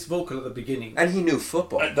not this vocal at the beginning. And he knew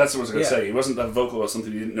football. That's what I was going to say. He wasn't that vocal about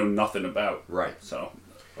something he didn't know nothing about. Right. So,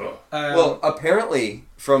 well, apparently,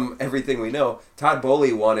 from everything we know, Todd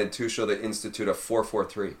Bowley wanted Tuchel to institute a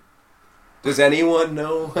 4-4-3. Does anyone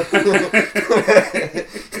know? A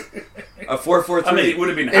 4-4-3. I mean, it would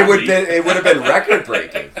have been. It would have been record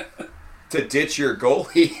breaking to ditch your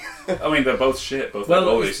goalie. I mean, they're both shit, both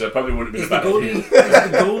goalies, so it probably wouldn't have been a bad idea. Is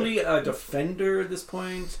the goalie a defender at this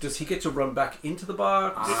point? Does he get to run back into the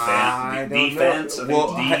box? Defense.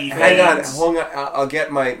 Well, hang on. I'll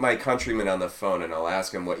get my countryman on the phone and I'll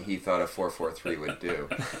ask him what he thought a 4-4-3 would do.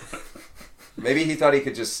 Maybe he thought he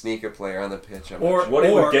could just sneak a player on the pitch. What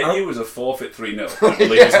it would get you was a forfeit 3-0. I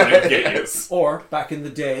believe is what it would get you. Or, back in the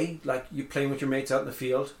day, like you playing with your mates out in the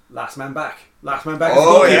field, last man back. Last man back is the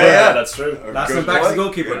goalkeeper. Yeah, that's true. Last man back is the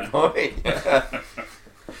goalkeeper. Good point. Yeah.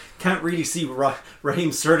 Can't really see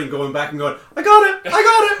Raheem Sterling going back and going, I got it!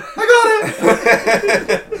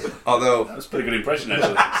 Although... That was a pretty good impression,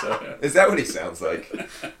 actually. So, yeah. Is that what he sounds like?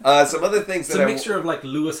 Some other things it's a mixture of like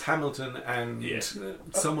Lewis Hamilton and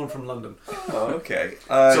someone from London. Oh, okay.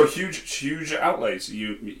 So huge outlays.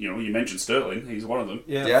 You mentioned Sterling. He's one of them.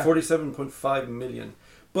 Yeah. 47.5 million.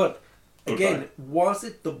 But again, was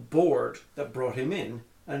it the board that brought him in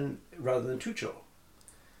and rather than Tuchel?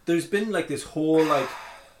 There's been like this whole like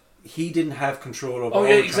he didn't have control over. Oh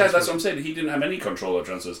yeah, exactly. That's what I'm saying. He didn't have any control over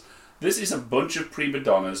transfers. This is a bunch of prima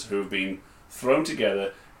donnas who have been thrown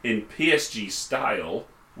together in PSG style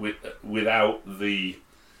without the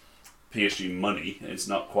PSG money. It's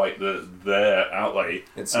not quite their outlay.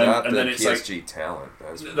 It's not the PSG talent.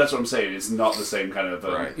 That's what I'm saying. It's not the same kind of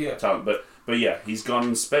talent. But yeah, he's gone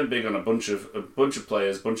and spent big on a bunch of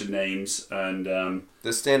players, a bunch of names, and the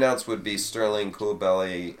standouts would be Sterling,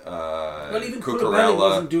 Koulibaly, well, even Cucurella. Koulibaly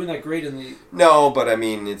wasn't doing that great in the. No, but I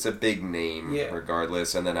mean it's a big name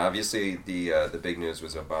regardless. And then obviously the big news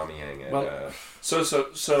was Aubameyang. So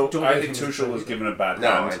I think Tuchel was given a bad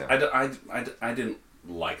hand. I didn't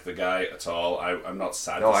like the guy at all. I'm not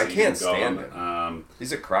sad. No, to see I can't him stand him.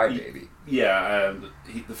 He's a crybaby.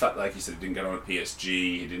 The fact, like you said, he didn't get on at PSG.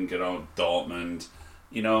 He didn't get on at Dortmund.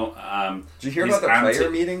 Did you hear about the player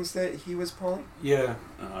meetings that he was pulling? Yeah,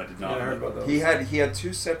 I did not. I heard about those. He had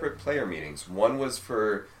two separate player meetings. One was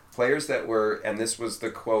for players that were, and this was the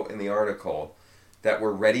quote in the article, that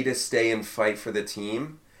were ready to stay and fight for the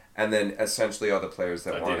team, and then essentially all the players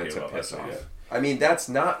that wanted to piss off. Yeah. I mean, that's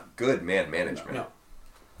not good man management. No.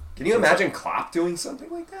 Can you imagine Klopp doing something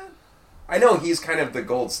like that? I know he's kind of the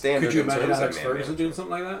gold standard. Could you imagine Alex Ferguson doing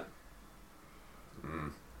something like that?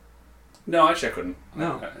 No, actually I couldn't.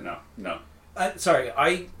 No. No. Sorry,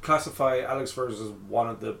 I classify Alex Ferguson as one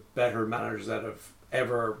of the better managers that have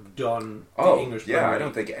ever done the English Premier League. I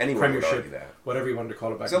don't think anyone would argue that. Whatever you want to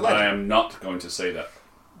call it back. I am not going to say that.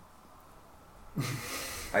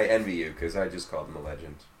 I envy you because I just called him a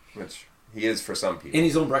legend, which he is for some people. In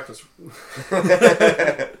his own breakfast.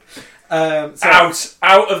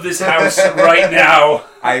 Out of this house right now.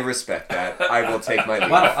 I respect that. I will take my leave.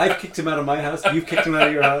 Wow, I've kicked him out of my house. You've kicked him out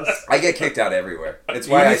of your house. I get kicked out everywhere. It's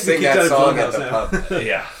why I sing that song at the pub.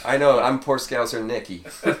 Yeah. I know. I'm poor Scouser Nicky.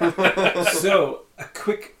 So, a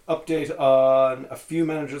quick update on a few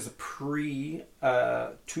managers pre-Tuchel.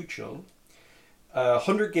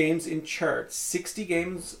 100 games in chart. 60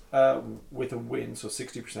 games with a win, so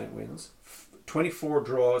 60% wins. 24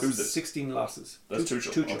 draws, 16 losses. That's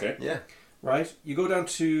Tuchel. Okay. Yeah. Right? You go down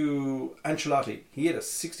to Ancelotti. He had a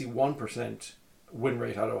 61% win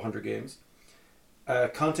rate out of 100 games.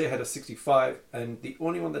 Conte had a 65, and the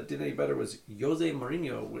only one that did any better was Jose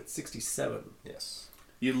Mourinho with 67. Yes.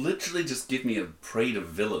 You literally just give me a parade of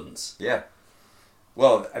villains. Yeah.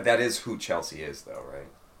 Well, that is who Chelsea is, though, right?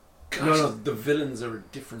 Gosh. No, the villains are a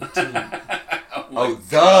different team. The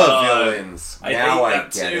villains. Now I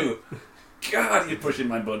get it. God, you're pushing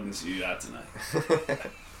my buttons. You are tonight.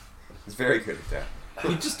 He's very good at that.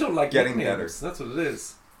 You just don't like getting nicknames. better. That's what it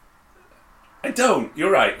is. I don't.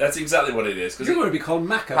 You're right. That's exactly what it is. You're going to be called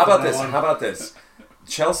Macca. How about this?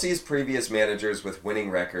 Chelsea's previous managers with winning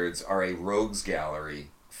records are a rogues gallery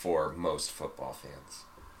for most football fans.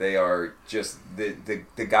 They are just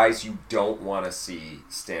the guys you don't want to see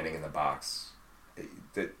standing in the box.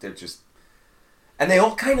 They're just... And they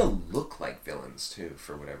all kind of look like villains, too,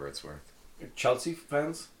 for whatever it's worth. Chelsea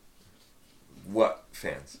fans? What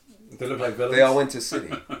fans? They look like villains. They all went to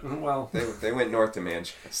City. Well, they went north to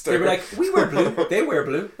Manchester. they were like, we wear blue. They wear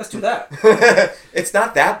blue. Let's do that. It's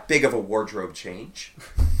not that big of a wardrobe change.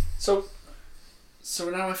 So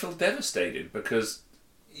now I feel devastated because,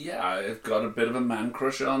 yeah, I've got a bit of a man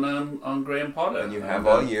crush on Graham Potter. And you have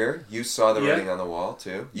all year. You saw the writing on the wall,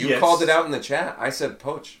 too. You called it out in the chat. I said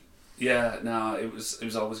Poach. Yeah, no, it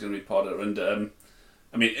was always going to be Potter, and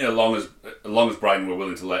I mean, as long as Brighton were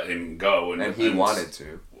willing to let him go, and he wanted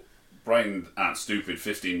to. Brighton aren't stupid.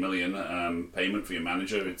 15 million payment for your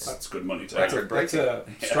manager. It's good money to Record breaking.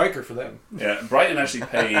 That's a striker for them. Yeah, Brighton actually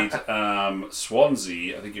paid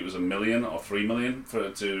Swansea. I think it was $1 million or $3 million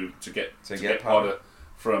to get Potter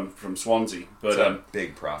from Swansea. But it's a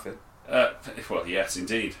big profit. Well, yes,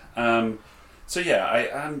 indeed. So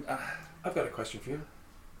yeah, I've got a question for you.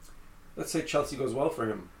 Let's say Chelsea goes well for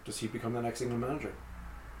him. Does he become the next England manager?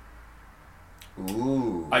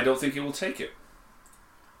 Ooh. I don't think he will take it.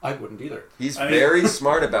 I wouldn't either. He's very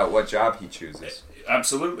smart about what job he chooses.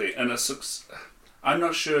 Absolutely. And I'm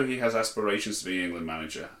not sure he has aspirations to be England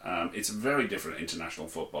manager. It's very different international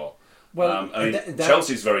football. Well,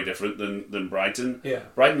 Chelsea's very different than Brighton. Yeah.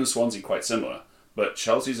 Brighton and Swansea quite similar, but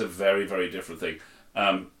Chelsea's a very, very different thing.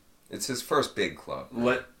 It's his first big club.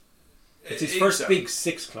 It's his first big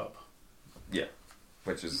six club. Yeah.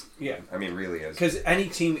 Which is, yeah. I mean, really is. Because any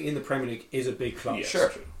team in the Premier League is a big club. Yes,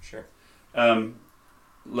 sure.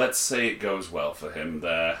 Let's say it goes well for him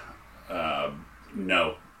there.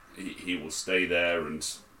 No, he will stay there and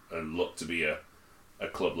look to be a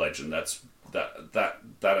club legend. That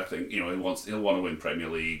I think, you know, he'll want to win Premier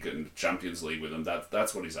League and Champions League with them.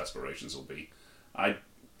 That's what his aspirations will be. I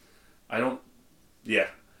don't. Yeah.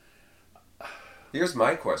 Here's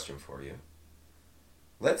my question for you.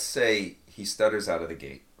 Let's say he stutters out of the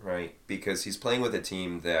gate, right? Because he's playing with a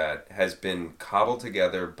team that has been cobbled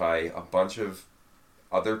together by a bunch of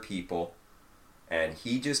other people, and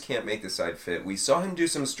he just can't make the side fit. We saw him do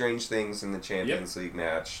some strange things in the Champions League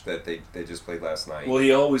match that they just played last night. Well,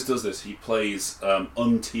 he always does this. He plays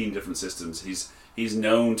umpteen different systems. He's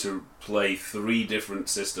known to play 3 different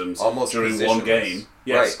systems almost during one game.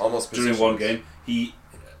 Yes, right, almost during one game.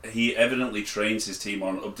 He evidently trains his team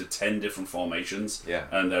on up to 10 different formations,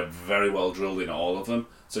 and they're very well drilled in all of them.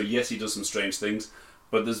 So yes, he does some strange things,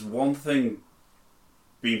 but there's one thing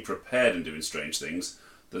being prepared and doing strange things.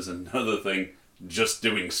 There's another thing just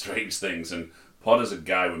doing strange things, and Potter's a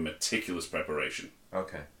guy with meticulous preparation.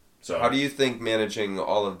 Okay. So how do you think managing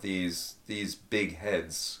all of these big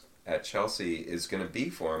heads at Chelsea is going to be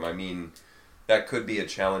for him? I mean, that could be a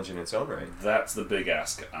challenge in its own right. That's the big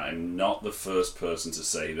ask. I'm not the first person to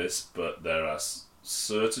say this, but there are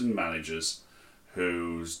certain managers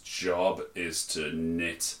whose job is to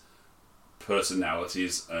knit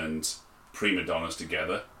personalities and prima donnas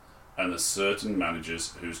together, and there's certain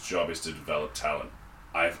managers whose job is to develop talent.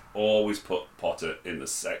 I've always put Potter in the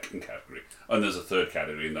second category, and there's a third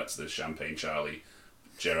category, and that's the Champagne Charlie,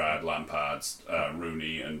 Gerrard, Lampard,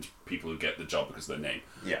 Rooney, and people who get the job because of their name.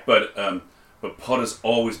 Yeah. But Potter's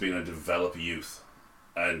always been a develop youth,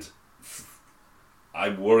 and I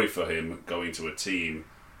worry for him going to a team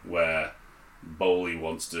where Bowley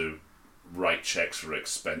wants to write checks for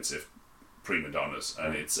expensive prima donnas,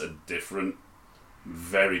 and it's a different,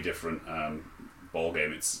 very different ball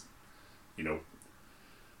game. It's, you know,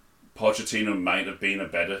 Pochettino might have been a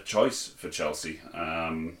better choice for Chelsea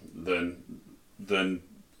than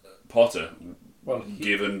Potter,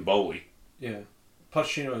 given Bowley. Yeah.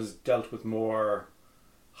 Pochettino has dealt with more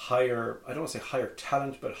higher, I don't want to say higher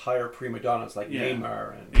talent, but higher prima donnas like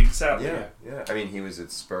Neymar. And exactly. Yeah. I mean, he was at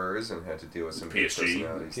Spurs and had to deal with some big PSG.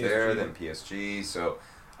 personalities there, then PSG. So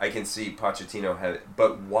I can see Pochettino had...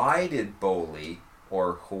 But why did Bowley,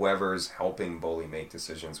 or whoever's helping Bowley make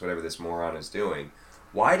decisions, whatever this moron is doing,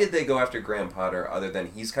 why did they go after Graham Potter other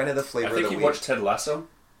than he's kind of the flavor of the week? I think he watched Ted Lasso.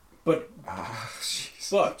 But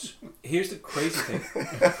here's the crazy thing.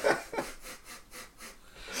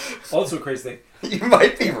 Also a crazy thing. You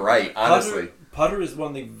might be right, honestly. Potter is one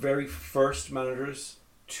of the very first managers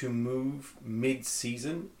to move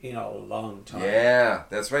mid-season in a long time. Yeah,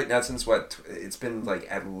 that's right. Not since what? It's been like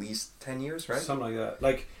at least 10 years, right? Something like that.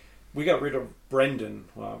 Like, we got rid of Brendan,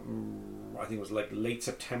 I think it was like late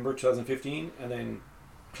September 2015, and then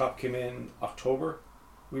Klopp came in October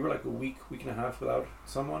We were like a week and a half without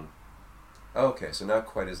someone. Okay, so not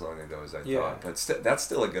quite as long ago as I thought, but that's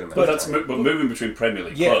still a good amount. But of time. but moving between Premier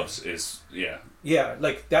League clubs is Yeah,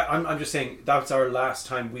 like that. I'm just saying that's our last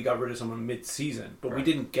time we got rid of someone mid-season, but we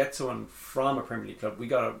didn't get someone from a Premier League club. We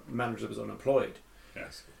got a manager that was unemployed.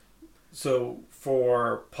 Yes. So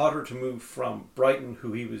for Potter to move from Brighton,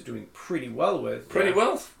 who he was doing pretty well with,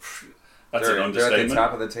 well. That's an understatement. They're at the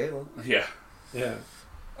top of the table. Yeah.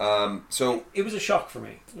 So it was a shock for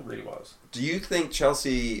me. It really was. Do you think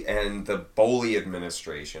Chelsea and the Bowley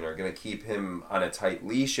administration are going to keep him on a tight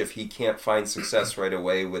leash if he can't find success right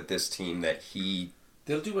away with this team that he...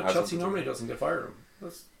 They'll do what Chelsea normally does and get fired him.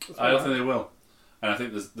 That's I don't think they will. And I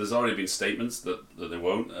think there's already been statements that they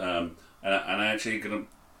won't. And I actually going to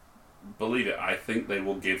believe it. I think they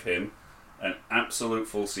will give him an absolute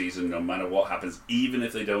full season no matter what happens, even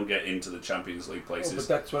if they don't get into the Champions League places. But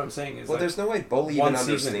that's what I'm saying. Is there's no way Bowley even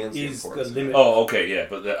understands the importance. The limit. Oh, okay, yeah,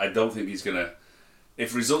 but I don't think he's going to...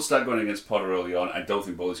 If results start going against Potter early on, I don't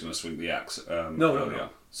think Bowley's going to swing the axe early on.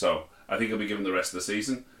 So I think he'll be given the rest of the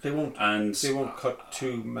season. They won't. And they won't cut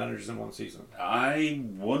 2 managers in one season. I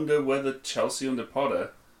wonder whether Chelsea under Potter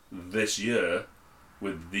this year,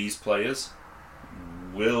 with these players,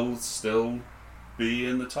 will still be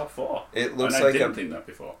in the top 4. It looks and like I didn't think that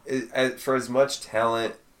before. For as much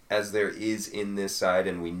talent as there is in this side,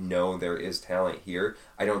 and we know there is talent here,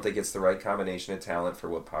 I don't think it's the right combination of talent for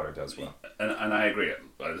what Potter does well. And I agree.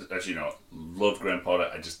 As you know, love Graham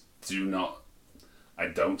Potter. I just I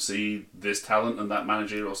don't see this talent and that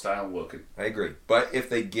managerial style working. I agree. But if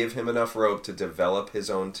they give him enough rope to develop his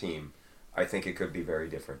own team, I think it could be very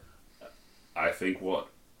different.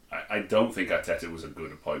 I don't think Arteta was a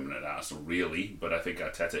good appointment at Arsenal, really, but I think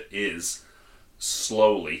Arteta is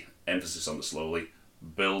slowly, emphasis on the slowly,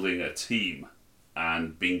 building a team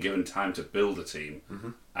and being given time to build a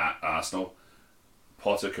team at Arsenal.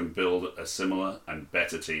 Potter can build a similar and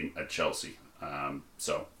better team at Chelsea. Ugh,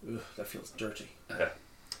 that feels dirty.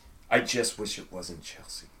 I just wish it wasn't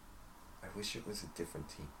Chelsea. I wish it was a different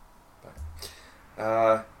team. But,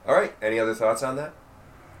 all right, any other thoughts on that?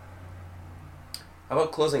 How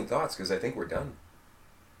about closing thoughts? Because I think we're done.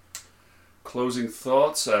 Closing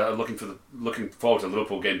thoughts. Looking forward to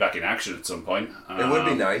Liverpool getting back in action at some point. It would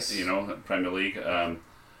be nice, Premier League. I'm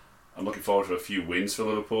looking forward to a few wins for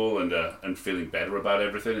Liverpool and feeling better about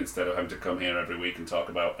everything instead of having to come here every week and talk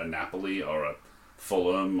about a Napoli or a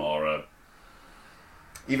Fulham or a...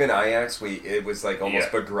 Even Ajax, it was like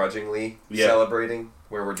almost begrudgingly celebrating,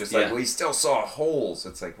 where we're just like, we still saw holes.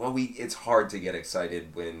 It's like, it's hard to get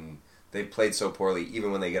excited when they played so poorly.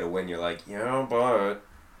 Even when they get a win, you're like, but...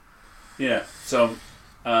 Yeah, so,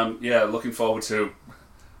 looking forward to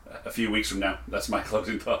a few weeks from now. That's my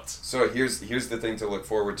closing thoughts. So here's the thing to look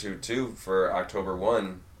forward to, too, for October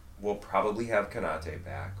 1. We'll probably have Konate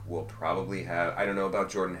back. We'll probably have... I don't know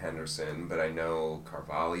about Jordan Henderson, but I know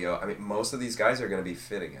Carvalho. I mean, most of these guys are going to be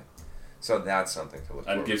fit again. So that's something to look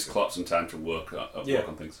forward to. And gives Klopp some time to work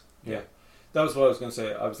on things. Yeah. That was what I was going to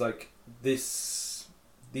say. I was like, these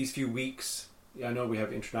few weeks, I know we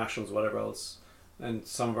have internationals, whatever else, and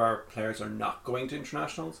some of our players are not going to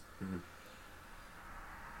internationals. Mm-hmm.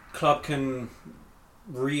 Klopp can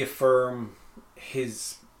reaffirm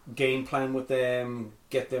his game plan with them,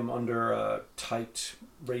 get them under a tight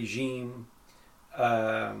regime.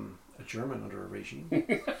 A German under a regime.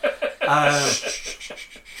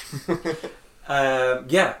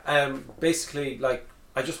 Basically, like,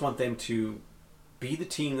 I just want them to be the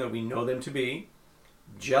team that we know them to be,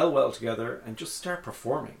 gel well together, and just start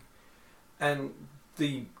performing. And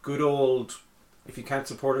the good old, if you can't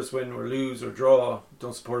support us when we lose or draw,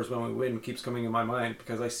 don't support us when we win, keeps coming in my mind,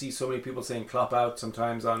 because I see so many people saying Klopp out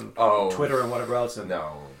sometimes on Twitter and whatever else. And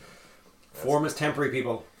form is temporary,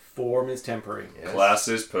 people. Form is temporary. Yes. Class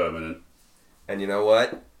is permanent. And you know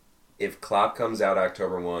what? If Klopp comes out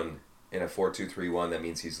October 1 in a 4-2-3-1, that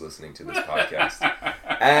means he's listening to this podcast.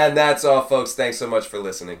 And that's all, folks. Thanks so much for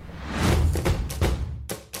listening.